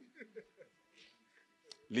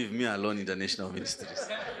 Leave me alone, International Ministries.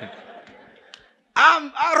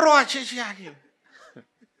 arowa chechi yake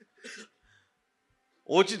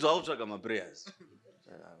ochidzwa kutsvaga maprayers.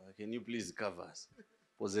 Can you please cover us?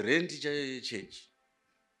 Was rent chechi.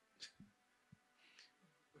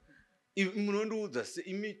 Munondiudza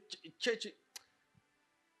imi chechi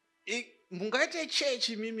mungaite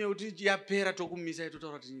chechi mimi yekuti yapera tokumisa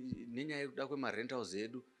totaura kuti nenyaya yekuda kwemarentals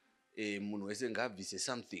edu munhu wese ngabvise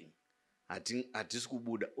something. Hatisi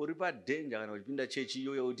kubuda. Uri padenja kana uchipinda chechi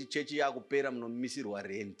iyoyo kuti chechi yakupera munomisirwa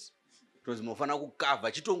rent. Tozi munofana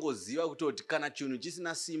kukavha chitongoziva kutoti kana chinhu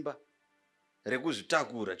chisina simba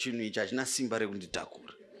rekuzvitakura chinhu ichi hachina simba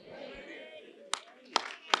rekunditakura.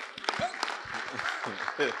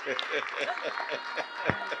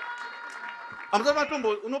 Amsamatombo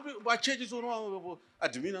unopachechi sono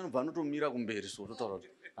admin anobva anotomira kumberi so totaura kuti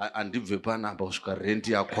andibve panapa kusvika rent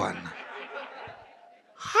yakwana.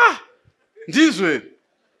 Ndizwe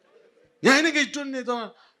nyaya inenge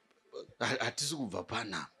ichitonetsa hatisi kubva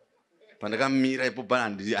panapa pandakamira ipo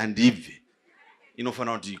handibve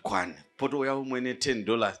inofanira kuti ikwane. Potouya umwe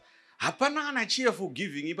 $10 hapana kana cheerful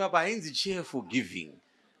giving ipapa hainzi cheerful giving.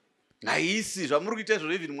 Haisi zvamuri kuita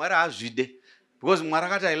izvo even Mwari hazvide because Mwari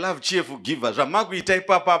akati I love cheerful givers. Zvamakuita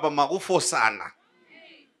ipapa makufosana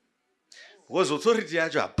because authority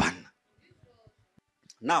yacho hapana.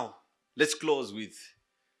 Now let's close with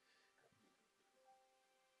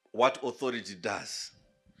what authority does.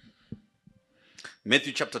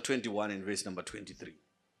 Matthew chapter 21 and verse number 23.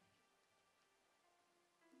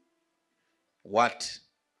 What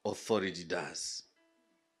authority does.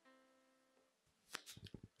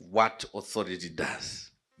 What authority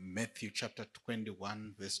does. Matthew chapter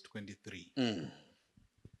 21 verse 23.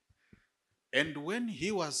 And when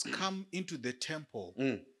he was come into the temple,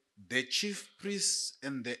 the chief priests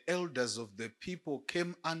and the elders of the people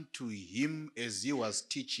came unto him as he was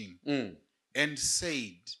teaching, and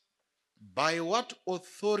said, By what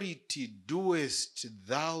authority doest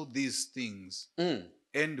thou these things?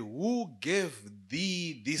 And who gave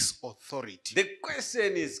thee this authority? The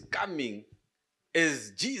question is coming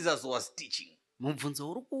as Jesus was teaching.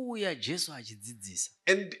 mubvunzo uri kuuya Jesu achidzidzisa.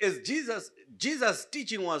 And as Jesus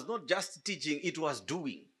teaching was not just teaching, it was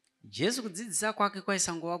doing. Jesu kudzidzisa kwake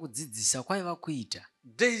kwaisangova kudzidzisa kwaiva kuita.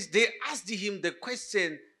 They asked him the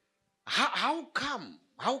question, how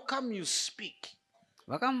come you speak?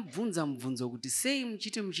 Vakamubvunza mubvunzo kuti sei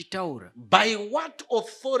muchiti muchitaura? By what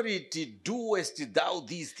authority doest thou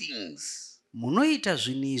these things? Munoita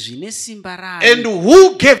zvinhu izvi nesimba rani? And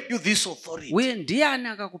who gave you this authority? Uye ndiani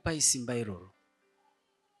akakupai simba iroro?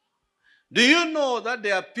 Do you know that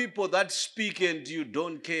there are people that speak and you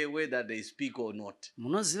don't care whether they speak or not?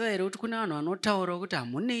 Munoziva here kuti kune vanhu vanotaura kuti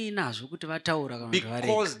hamunei nazvo kuti vataura kana kuti varega.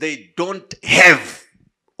 Because they don't have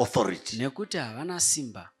authority. Nekuti havana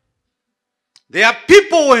simba. There are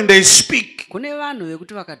people when they speak, Kune vanhu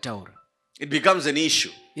vekuti vakataura it becomes an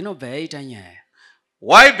issue. inobva yaita nyaya.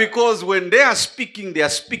 Why? Because when they are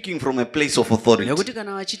speaking from a place of authority. Nekuti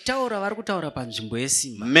kana vachitaura vari kutaura panzvimbo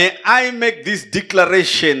yesimba. May I make this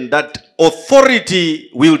declaration that authority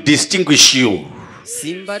will distinguish you.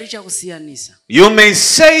 Simba richakusiyanisa. You may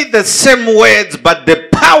say the same words, but the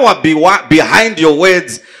power behind your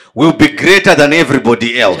words will be greater than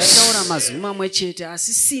everybody else. Chataura mazwi mamwe chete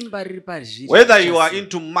asi simba riri parizviri. Whether you are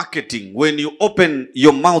into marketing, when you open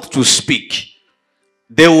your mouth to speak,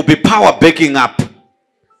 there will be power backing up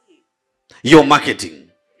your marketing.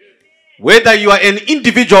 Whether you are an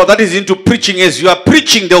individual that is into preaching, as you are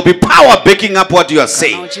preaching, there will be power backing up what you are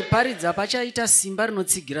saying. Uchiparidza pachaita simba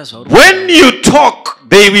rinotsigira zvauri. When you talk,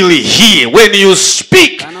 they will hear. When you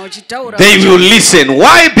speak, Kana uchitaura they will listen.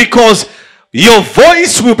 Why? Because your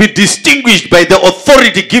voice will be distinguished by the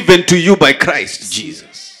authority given to you by Christ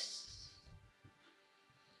Jesus.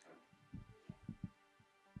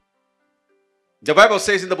 The Bible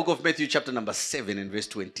says in the book of Matthew chapter number 7 and verse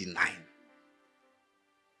 29.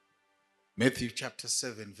 Matthew chapter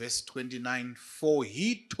 7 verse 29. For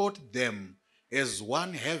he taught them as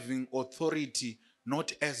one having authority,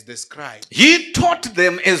 not as the scribes. He taught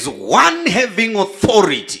them as one having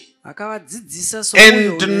authority akavadzidzisa and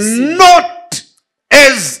somoyo unesimba. not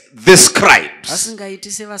as the scribes.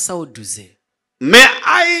 Asingaiti sevasaudhuze. May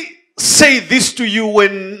I say this to you,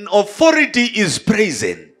 when authority is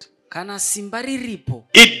present, Kana simba riripo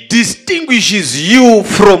it distinguishes you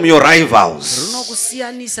from your rivals.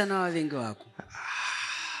 rinokusiyanisa navavengi vako.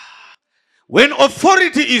 When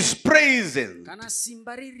authority is present, Kana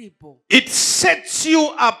simba riripo it sets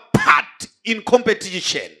you apart in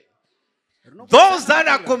competition. Those that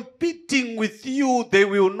are competing with you, they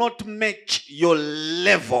will not match your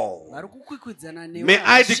level. May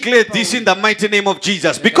I declare this in the mighty name of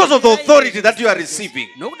Jesus, because of the authority that you are receiving.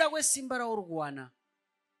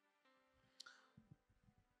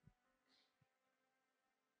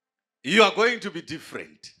 You are going to be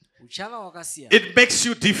different. It makes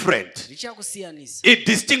you different. It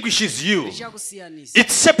distinguishes you.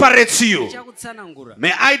 It separates you.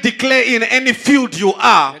 May I declare, in any field you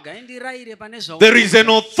are, there is an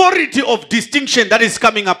authority of distinction that is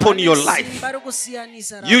coming upon your life.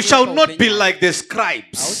 You shall not be like the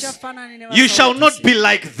scribes. You shall not be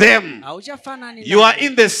like them. You are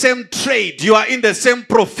in the same trade. You are in the same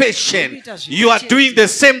profession. You are doing the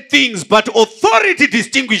same things, but authority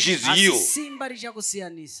distinguishes you.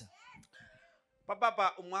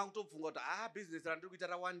 Papa umwakutobvunga kuti business randiri kuita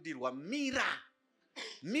rawandirwa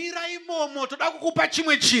mira imomo toda kukupa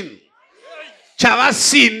chimwe chinhu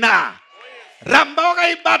chavasina. Ramba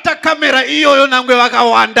wakaibata kamera iyoyo nangwe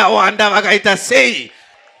vakawanda vakaita sei.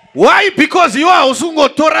 Why? Because you are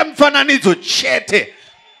usungotora mufananidzo chete.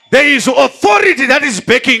 There is authority that is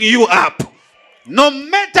backing you up. No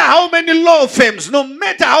matter how many law firms, no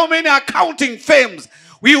matter how many accounting firms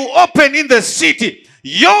will open in the city,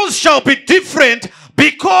 yours shall be different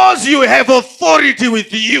because you have authority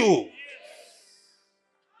with you.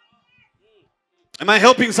 Am I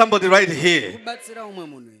helping somebody right here?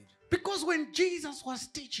 Because when Jesus was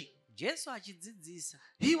teaching,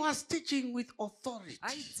 he was teaching with authority,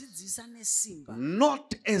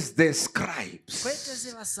 not as the scribes.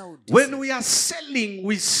 When we are selling,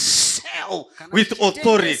 we sell with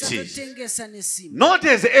authority, not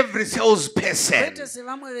as every salesperson.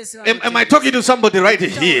 Am I talking to somebody right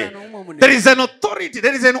here? There is an authority,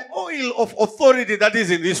 there is an oil of authority that is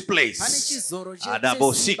in this place.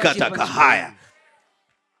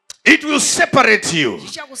 It will separate you.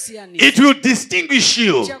 It will distinguish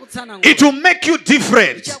you. It will make you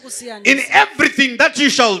different. In everything that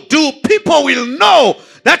you shall do, people will know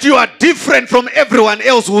that you are different from everyone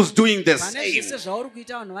else who's doing the same.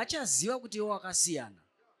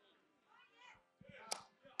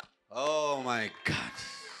 Oh my God.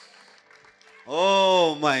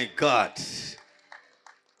 Oh my God.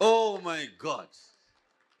 Oh my God.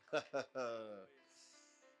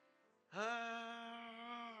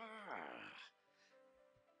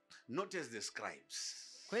 Not as the scribes.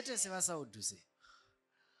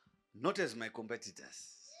 Not as my competitors.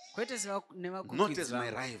 Not as my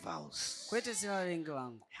rivals.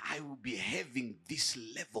 I will be having this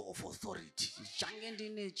level of authority.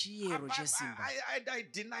 I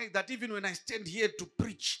deny that even when I stand here to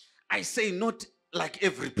preach, I say not like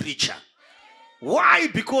every preacher. Why?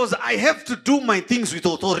 Because I have to do my things with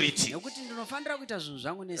authority.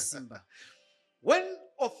 When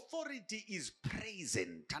authority is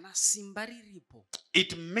present,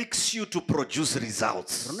 it makes you to produce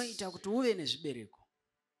results.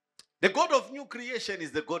 The God of new creation is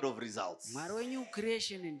the God of results.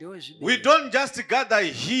 We don't just gather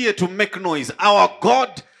here to make noise. Our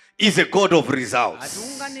God is a God of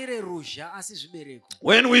results.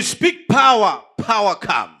 When we speak power, power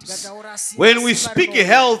comes. When we speak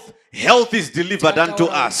health, health is delivered unto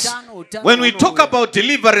us. When we talk about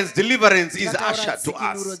deliverance, deliverance is ushered to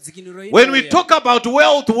us. When we talk about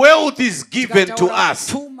wealth, wealth is given to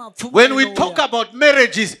us. When we talk about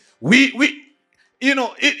marriages,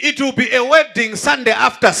 it will be a wedding Sunday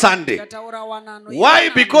after Sunday. Why?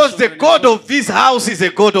 Because the God of this house is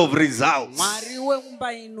a God of results.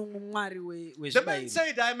 The man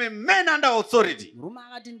said, I am a man under authority.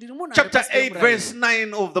 Chapter 8 verse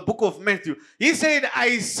 9 of the book of Matthew. He said,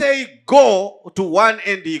 I say go to one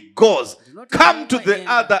and he goes. Come to the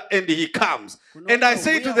other and he comes. And I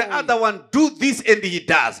say to the other one, do this and he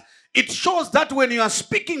does. It shows that when you are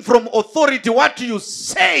speaking from authority, what you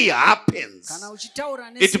say happens.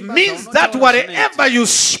 It means that whatever you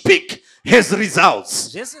speak has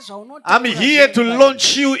results. I'm here to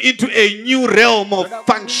launch you into a new realm of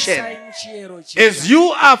function. As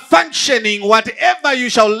you are functioning, whatever you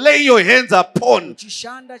shall lay your hands upon,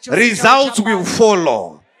 results will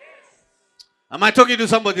follow. Am I talking to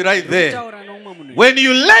somebody right there? When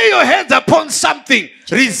you lay your hands upon something,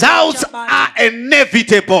 results are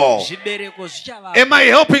inevitable. Am I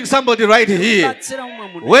helping somebody right here?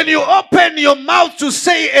 When you open your mouth to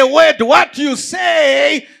say a word, what you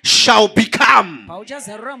say shall become.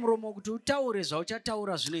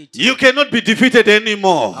 You cannot be defeated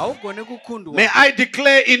anymore. May I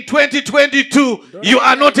declare in 2022, you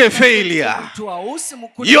are not a failure.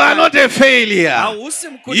 You are not a failure.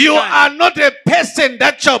 You are not a person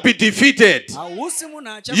that shall be defeated.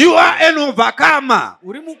 You are an overcomer.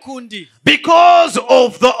 uri mukundi because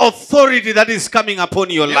of the authority that is coming upon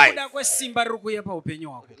your life. nekuda kwesimba riri kuuya paupenyu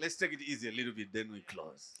hwako. Let's take it easy a little bit, then we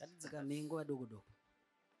close. Ngatidzika mengo doko doko.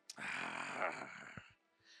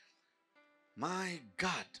 My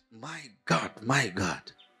God, my God, my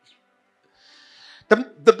God.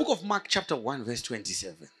 The book of Mark chapter 1 verse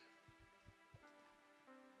 27.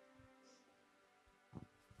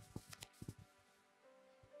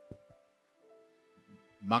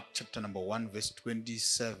 Mark chapter number 1 verse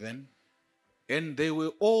 27. And they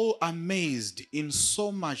were all amazed in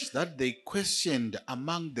so much that they questioned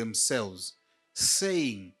among themselves,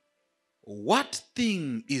 saying, what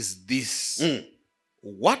thing is this?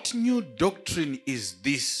 What new doctrine is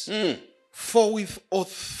this? For with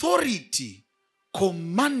authority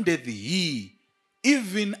commandeth he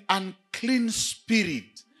even unclean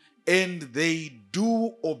spirit, and they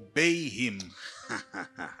do obey him.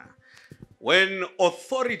 When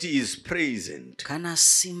authority is present, Kana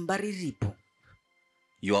simba riripo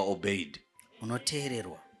you are obeyed.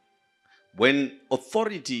 unoteererwa. When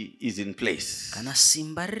authority is in place, Kana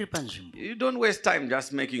simba riri panzvimbo you don't waste time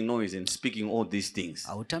just making noise and speaking all these things.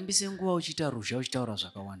 hautambise nguva uchiita ruzha uchitaura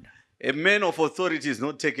zvakawanda. A man of authority is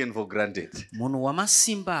not taken for granted. Munhu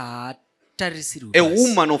wamasimba haatarisirwi A pasi.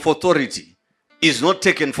 woman of authority is not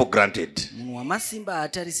taken for granted. Munhu wamasimba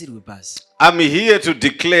haatarisirwi pasi. I'm here to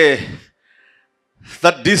declare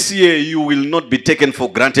that this year you will not be taken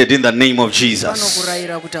for granted in the name of Jesus.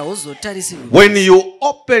 Panokurayira kuti hauzotarisirwi When pasi. you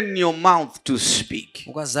open your mouth to speak,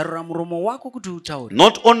 Ukazarura muromo wako kuti utaure,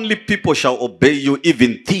 not only people shall obey you,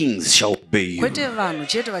 even things shall obey you. kwete vanhu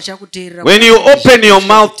chete vachakuteerera. When you open your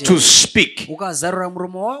mouth to speak, ukazarura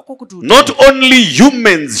muromo wako kuti not only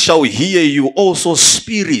humans shall hear you, also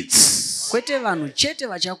spirits kwete vanhu chete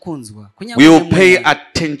vachakunzwa, will pay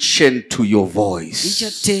attention to your voice.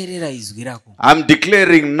 ichateerera izwi rako. I'm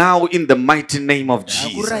declaring now in the mighty name of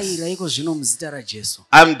Ndakurayira Jesus. iko zvino muzita raJesu.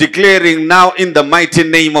 I'm declaring now in the mighty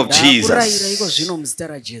name of Ndakurayira iko Jesus. zvino muzita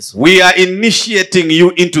raJesu. We are initiating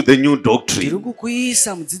you into the new Ndiri doctrine.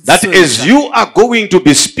 kukuisa That mudzidziso as you are going to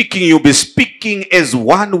be speaking, you'll be speaking as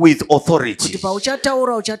one with kuti authority.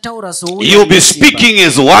 pauchataura uchataura souya You'll be ane simba. speaking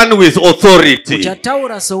as one with authority.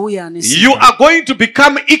 Uchataura souya ane simba. You are going to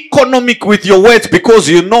become economic with your words because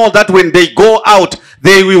you know that when they go out,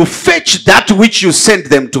 they will fetch that which you sent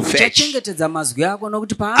them to fetch. Uchachengetedza mazwi ako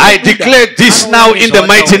nokuti I declare this now in the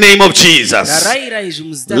mighty name of Jesus. Ndarayira izvi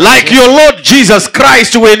muzita Like raJesu. your Lord Jesus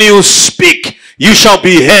Christ, when you speak, you shall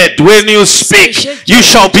be heard. When you speak, you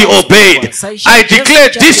shall be obeyed. I declare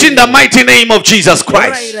this in the mighty name of Jesus Christ.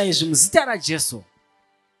 Ndarayira izvi muzita raJesu.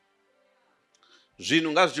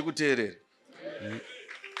 Zvinhu ngazvichikuteerera.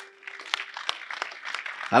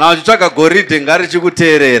 Kana uchitsvaga goridhe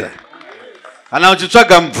ngarichikuteerera. Kana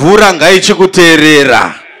uchitsvaga mvura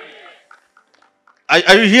ngaichikuteerera.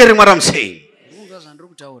 Are you hearing what I'm saying? Ndinonzwa zvandiri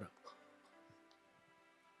kutaura.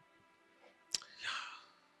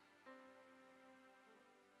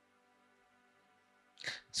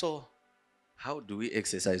 So, how do we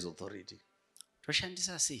exercise authority?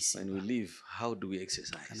 Toshandisa sei simba? When we leave, how do we Kana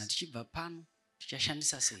exercise? tichibva pano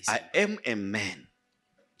tichashandisa sei I simba? am a man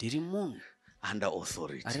Ndiri munhu under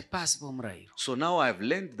authority. ari pasi pomurayiro. So now I've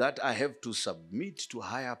learned that I have to submit to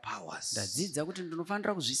higher powers. Ndadzidza kuti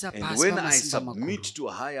ndinofanira kuzviisa And pasi when I pamasimba submit makuru. to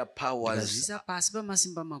higher powers, Ndikazviisa pasi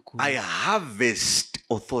pamasimba makuru, I harvest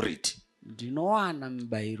authority. ndinowana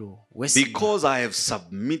mubayiro wesimba. Because I have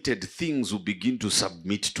submitted, things will begin to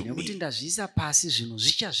submit to Nekuti me. ndazviisa pasi, zvinhu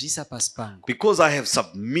zvichazviisa pasi pangu. Because I have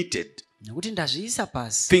submitted, Nekuti ndazviisa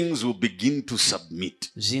pasi, things will begin to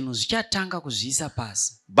submit. zvinhu zvichatanga kuzviisa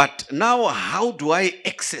pasi. But now, how do I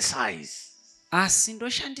exercise? Asi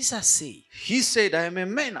ndoshandisa sei? He said, I am a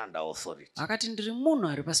man under authority. Akati ndiri munhu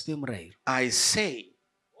ari pasi pemurayiro. I say,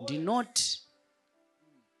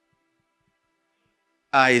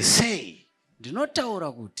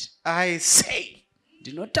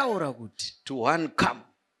 Ndinotaura kuti to one come,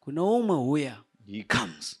 kuno umwe uya he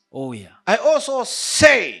comes. ouya. I also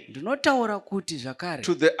say Ndinotaura kuti zvakare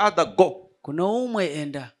to the other, go, kuno umwe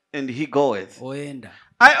enda, and he goeth. oenda.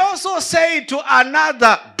 I also say to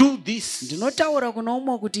another, do this. Ndinotaura kuno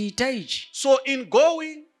umwe kuti ita ichi. So in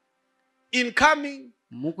going, in coming,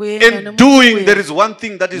 Mukuenda and doing, there is one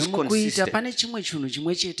thing that is nemukuita consistent. pane chimwe chinhu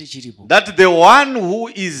chimwe chete chiripo. That the one who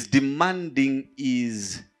is demanding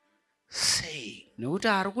is saying. Nekuti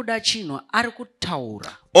ari kuda chinhu ari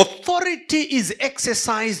kutaura. Authority is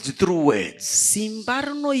exercised through words. Simba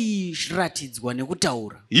rinoiratidzwa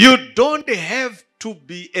nekutaura. You don't have to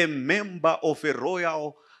be a member of a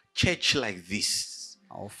royal church like this.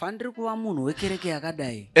 haufaniri kuva munhu wekereke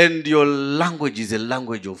yakadai. And your language is a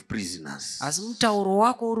language of prisoners. Asi mutauro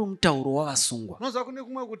wako uri mutauro wavasungwa. Unoziva kune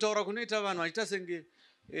kumwe kutaura kunoita vanhu vachiita senge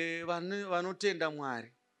vanotenda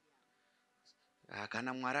Mwari.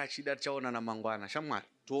 Kana Mwari achida tichaonana mangwana. Shamwari,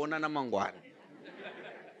 toonana mangwana.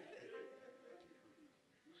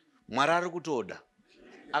 Mwari ari kutoda.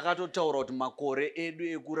 Akatotaura kuti makore edu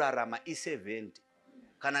ekurarama i70.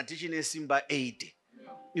 Kana tichine simba 80.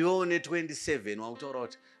 Iwe une 27 wakutaura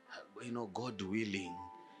kuti God willing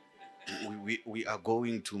we are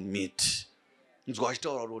going to meet. Nzwa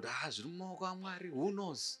achitaura kuti zviri mumaoko aMwari, who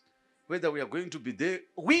knows whether we are going to be there.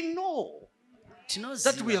 We know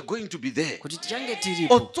that we are going to be there. Kuti tichange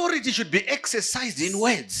tiripo. Authority should be exercised in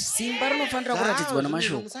words. Simba rinofanira kuratidzwa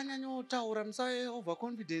namashoko. Musanyanyotaura, musave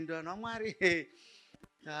overconfident vanhu vaMwari.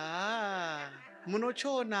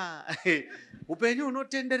 Munochona. Upenyu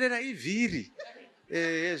hunotenderera ivhiri.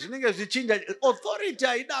 Zvinenge zvichinja. Authority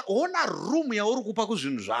haida ona room yauri kupa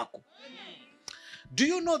kuzvinhu zvako. Do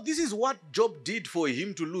you know this is what Job did for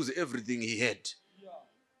him to lose everything he had?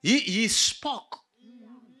 He spoke.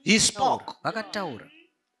 He spoke. Vakataura.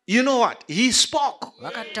 You know what? He spoke.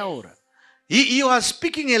 Vakataura. He was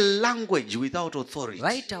speaking a language without authority.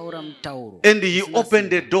 Vaitaura mutauro. And he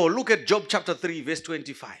opened the door. Look at Job chapter 3 verse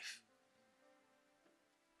 25.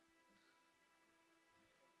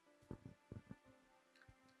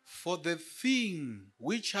 For the thing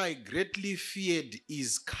which I greatly feared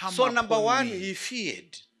is come So upon number one, me. he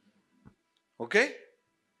feared. Okay?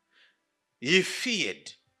 He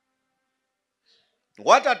feared.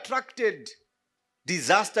 What attracted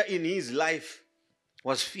disaster in his life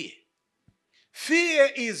was fear. Fear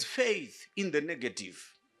is faith in the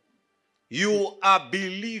negative. You are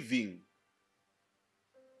believing.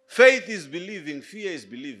 Faith is believing, fear is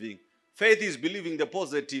believing. Faith is believing the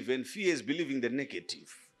positive and fear is believing the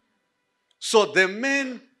negative. So the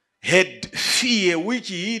man had fear which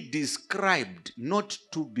he described not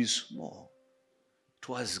to be small. It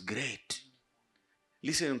was great.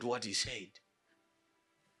 Listen to what he said.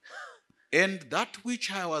 And that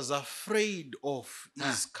which I was afraid of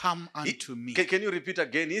is come unto me. Can you repeat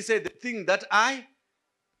again? He said the thing that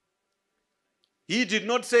he did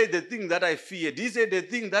not say the thing that I feared. He said the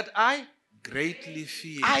thing that I greatly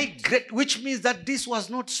feared. Which means that this was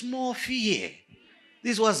not small fear.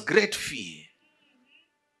 This was great fear.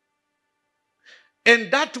 And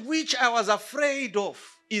that which I was afraid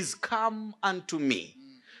of is come unto me.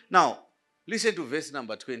 Now, listen to verse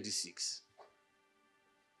number 26.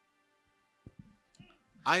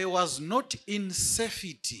 I was not in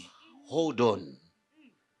safety. Hold on.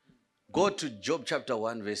 Go to Job chapter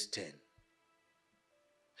 1 verse 10.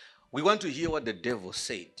 We want to hear what the devil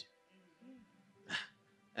said.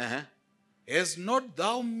 Has not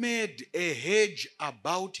thou made a hedge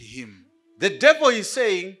about him? The devil is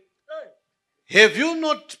saying, have you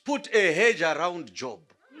not put a hedge around Job?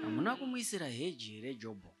 Hamuna kumuisira hedge here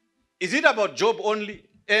Job. Is it about Job only?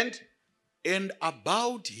 And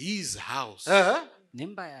about his house.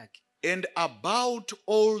 Nemba yake. And about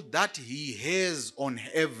all that he has on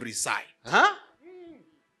every side.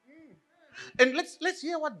 And let's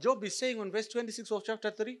hear what Job is saying on verse 26 of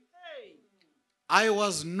chapter 3. I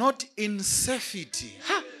was not in safety.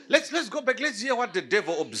 Let's go back. Let's hear what the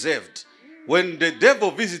devil observed. When the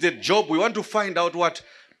devil visited Job, we want to find out what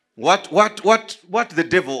the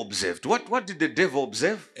devil observed. What did the devil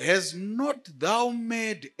observe? Has not thou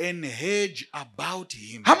made an hedge about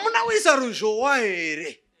him? Hamuna wisa ruzhowa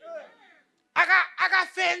here.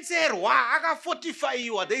 Akafenserwa,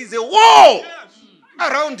 akafortifyiwa. There is a wall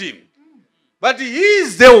around him. But he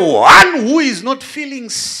is the one who is not feeling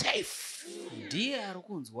safe. Ndiye ari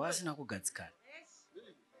kunzwa asina kugadzikana.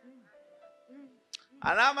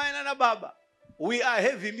 Ana mai nana baba, we are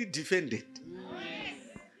heavily defended.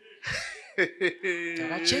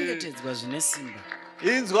 Takachengetedzwa zvine simba.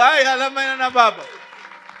 Inzwai ana mai nana baba.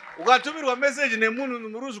 Ukatumirwa message nemunhu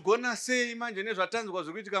muruzvigona sei manje nezvatanzwa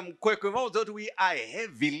zvikuitika mukwekwe vaudza kuti we are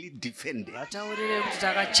heavily defended. Vataurire kuti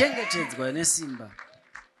takachengetedzwa nesimba.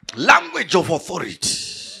 Language of authority.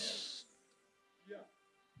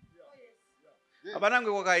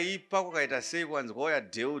 Abanangwe kwakaipa kwakaita sei kwanzwa oya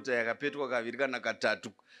Delta yakapetwa kaviri kana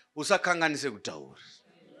katatu usakanganise kutaura.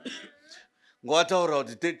 Ngwataura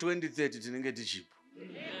kuti 2030 tinenge tichipo.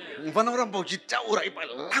 Mfana kuramba uchitaura ipa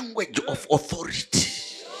language of authority.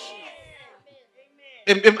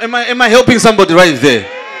 Am I helping somebody right there?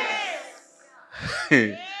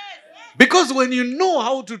 Because when you know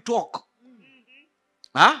how to talk,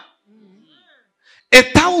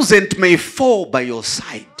 1,000 may fall by your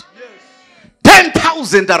side,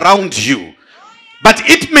 10,000 around you, but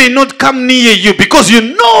it may not come near you because you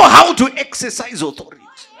know how to exercise authority.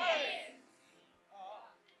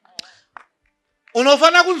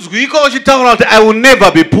 Unofana kunzwika uchitaura kuti I will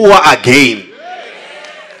never be poor again.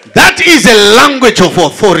 That is a language of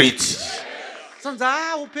authority.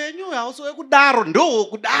 Sanza upenyu hauso kudaro ndo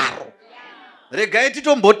kudaro. Regai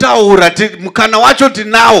titombotaura mukana wacho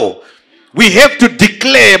tinawo. We have to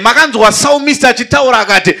declare. Makanzwa psalmist achitaura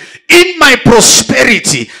akati, in my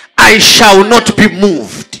prosperity I shall not be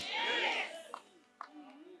moved.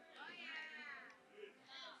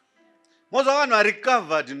 Moza vanhu vari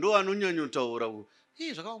covered ndo vanonyonyotaura.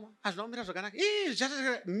 Zvakaoma, hazvinaomira zvakanaka.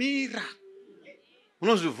 Mira.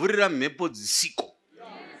 Unozvivhurira mhepo dzisiko.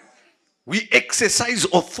 We exercise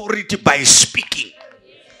authority by speaking.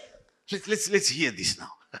 Let's hear this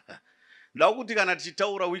now. Ndakuti kana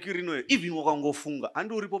tichitaura wiki rino, even wakangofunga,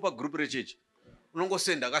 handi uripo pa group rechechi,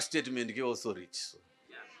 unongosenda ka statement ke authority.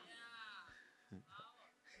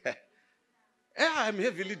 Yeah, I'm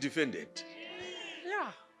heavily defended.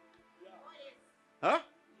 Yeah. Huh?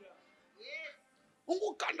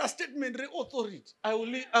 Ungokanda statement re authority. I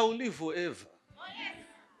will live forever.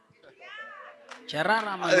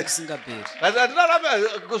 Chararama nekusingaperi.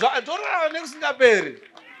 Atorarama nekusingaperi.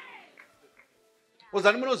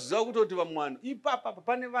 Kozani munoziva kuti vamwana ipapa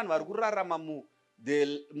pane vanhu vari kurarama mu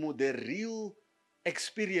the real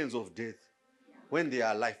experience of death when they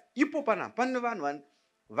are alive. Ipo pane vanhu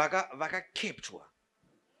vakakeptwa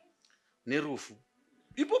nerufu.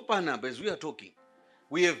 Ipo panapa, as we are talking,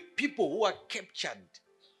 we have people who are captured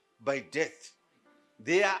by death.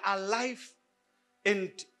 They are alive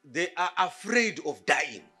and they are afraid of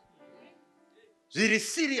dying. Zviri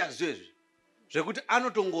serious zvezvi zvekuti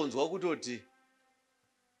anotongonzwa kutoti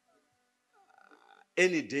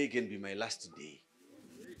any day can be my last day.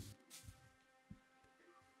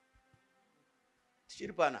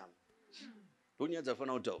 Chiri panapa. Ndonyadza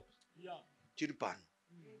fana kutaura. Chiri pano.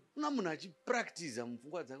 Una munhu achipractice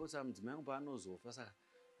mupfungwa dzake kuti mudzimai wangu paanozofa saka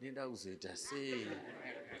nenda kuzoita sei.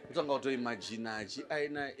 Kutanga kutoimagina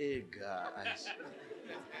aina ega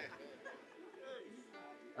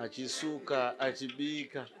achisuka,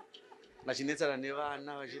 achibika, achinetsana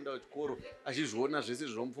nevana, vachienda kuchikoro, achizviona zvese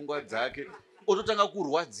zvomupfungwa dzake. Ototanga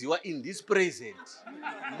kurwadziwa in this present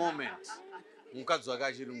moment. Mukadzi wake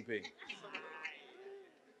achiri mupenyu.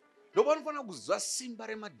 Ndopanofanira kuziva simba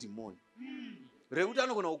remadhimoni rekuti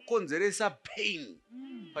anogona kukonzeresa pain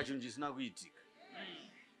pachinhu chisina kuitika.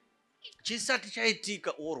 Chisati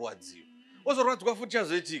chaitika orwadziwa. Ozorwadziwa futi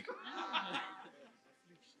chazoitika.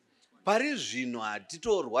 Pari zvino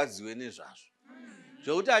hatitorwadziwe nezvazvo.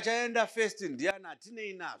 Zvekuti achaenda first ndiani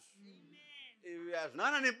hatinei nazvo.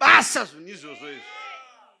 Zvinowana nebasa zvinhu izvozvo izvi.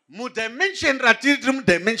 Mudimension ratiri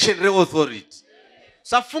mudimension reauthority.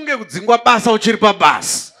 Safunge kudzingwa basa uchiri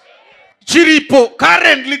pabasa. Chiripo,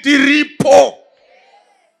 currently tiripo.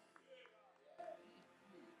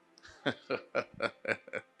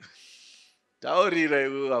 Taurira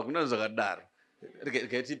iwe hakuna zvakadaro.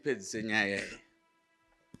 Retipedzise nyaya iyi.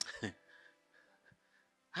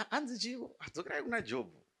 Hanzi chivo, hadzokerai kuna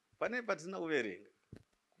Jobho. Pane patisina kuverenga.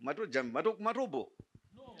 Matobo?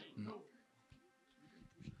 No.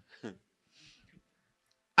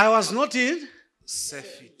 I was not in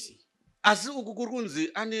safety. Asi uku kuri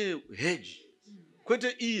kunzi ane hedge.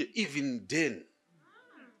 Kwete iye even then.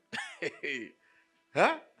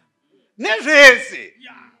 Ha? Nezvese.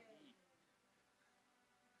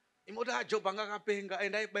 Imota Jobho anga akapenga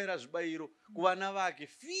aenda aibayira zvibayiro kuvana vake.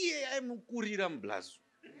 Fiye aimukurira mublazu.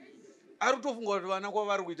 Ari kutofunga kuti vana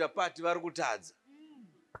kwavari kuita pati vari kutadza.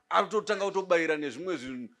 Ari kutotanga kutobayira nezvimwe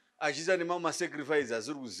zvinhu achiisa nemama sacrifice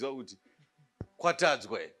asiri kuziva kuti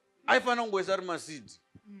kwatadzwa. Aifanira kungoisa ari masidi.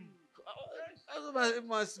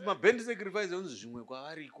 Maband sacrifice unzi zvimwe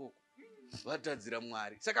kwavari ikoko. Vatadzira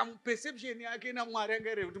Mwari. Saka perception yake na Mwari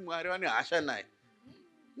anga iri kuti Mwari vane hasha naye.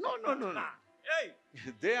 No. Hey.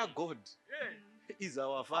 Their God is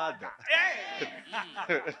our Father.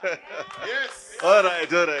 Yes. All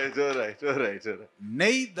right.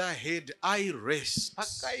 Neither had I rest.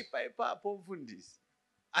 Pakaipa ipapo mfundisi.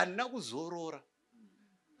 Anna kuzorora.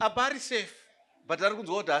 Apari safe. But ari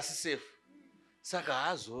kunzwa kuti asi safe. Saka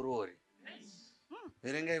haazorori.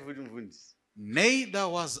 Verengai futi mfundisi. Neither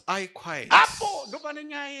was I quiet. Apo ndo pane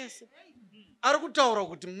nyaya yese. Ari kutaura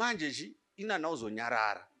kuti manje chi ina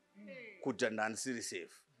nauzonyarara. Kuti ndanisiri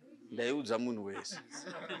safe. Ndaiudza munhu wese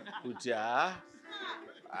kuti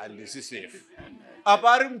handisi safe.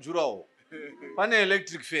 Apa ari mujurawo. Pane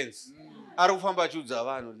electric fence. Ari kufamba achiudza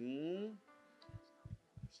vanhu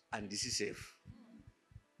handisi safe.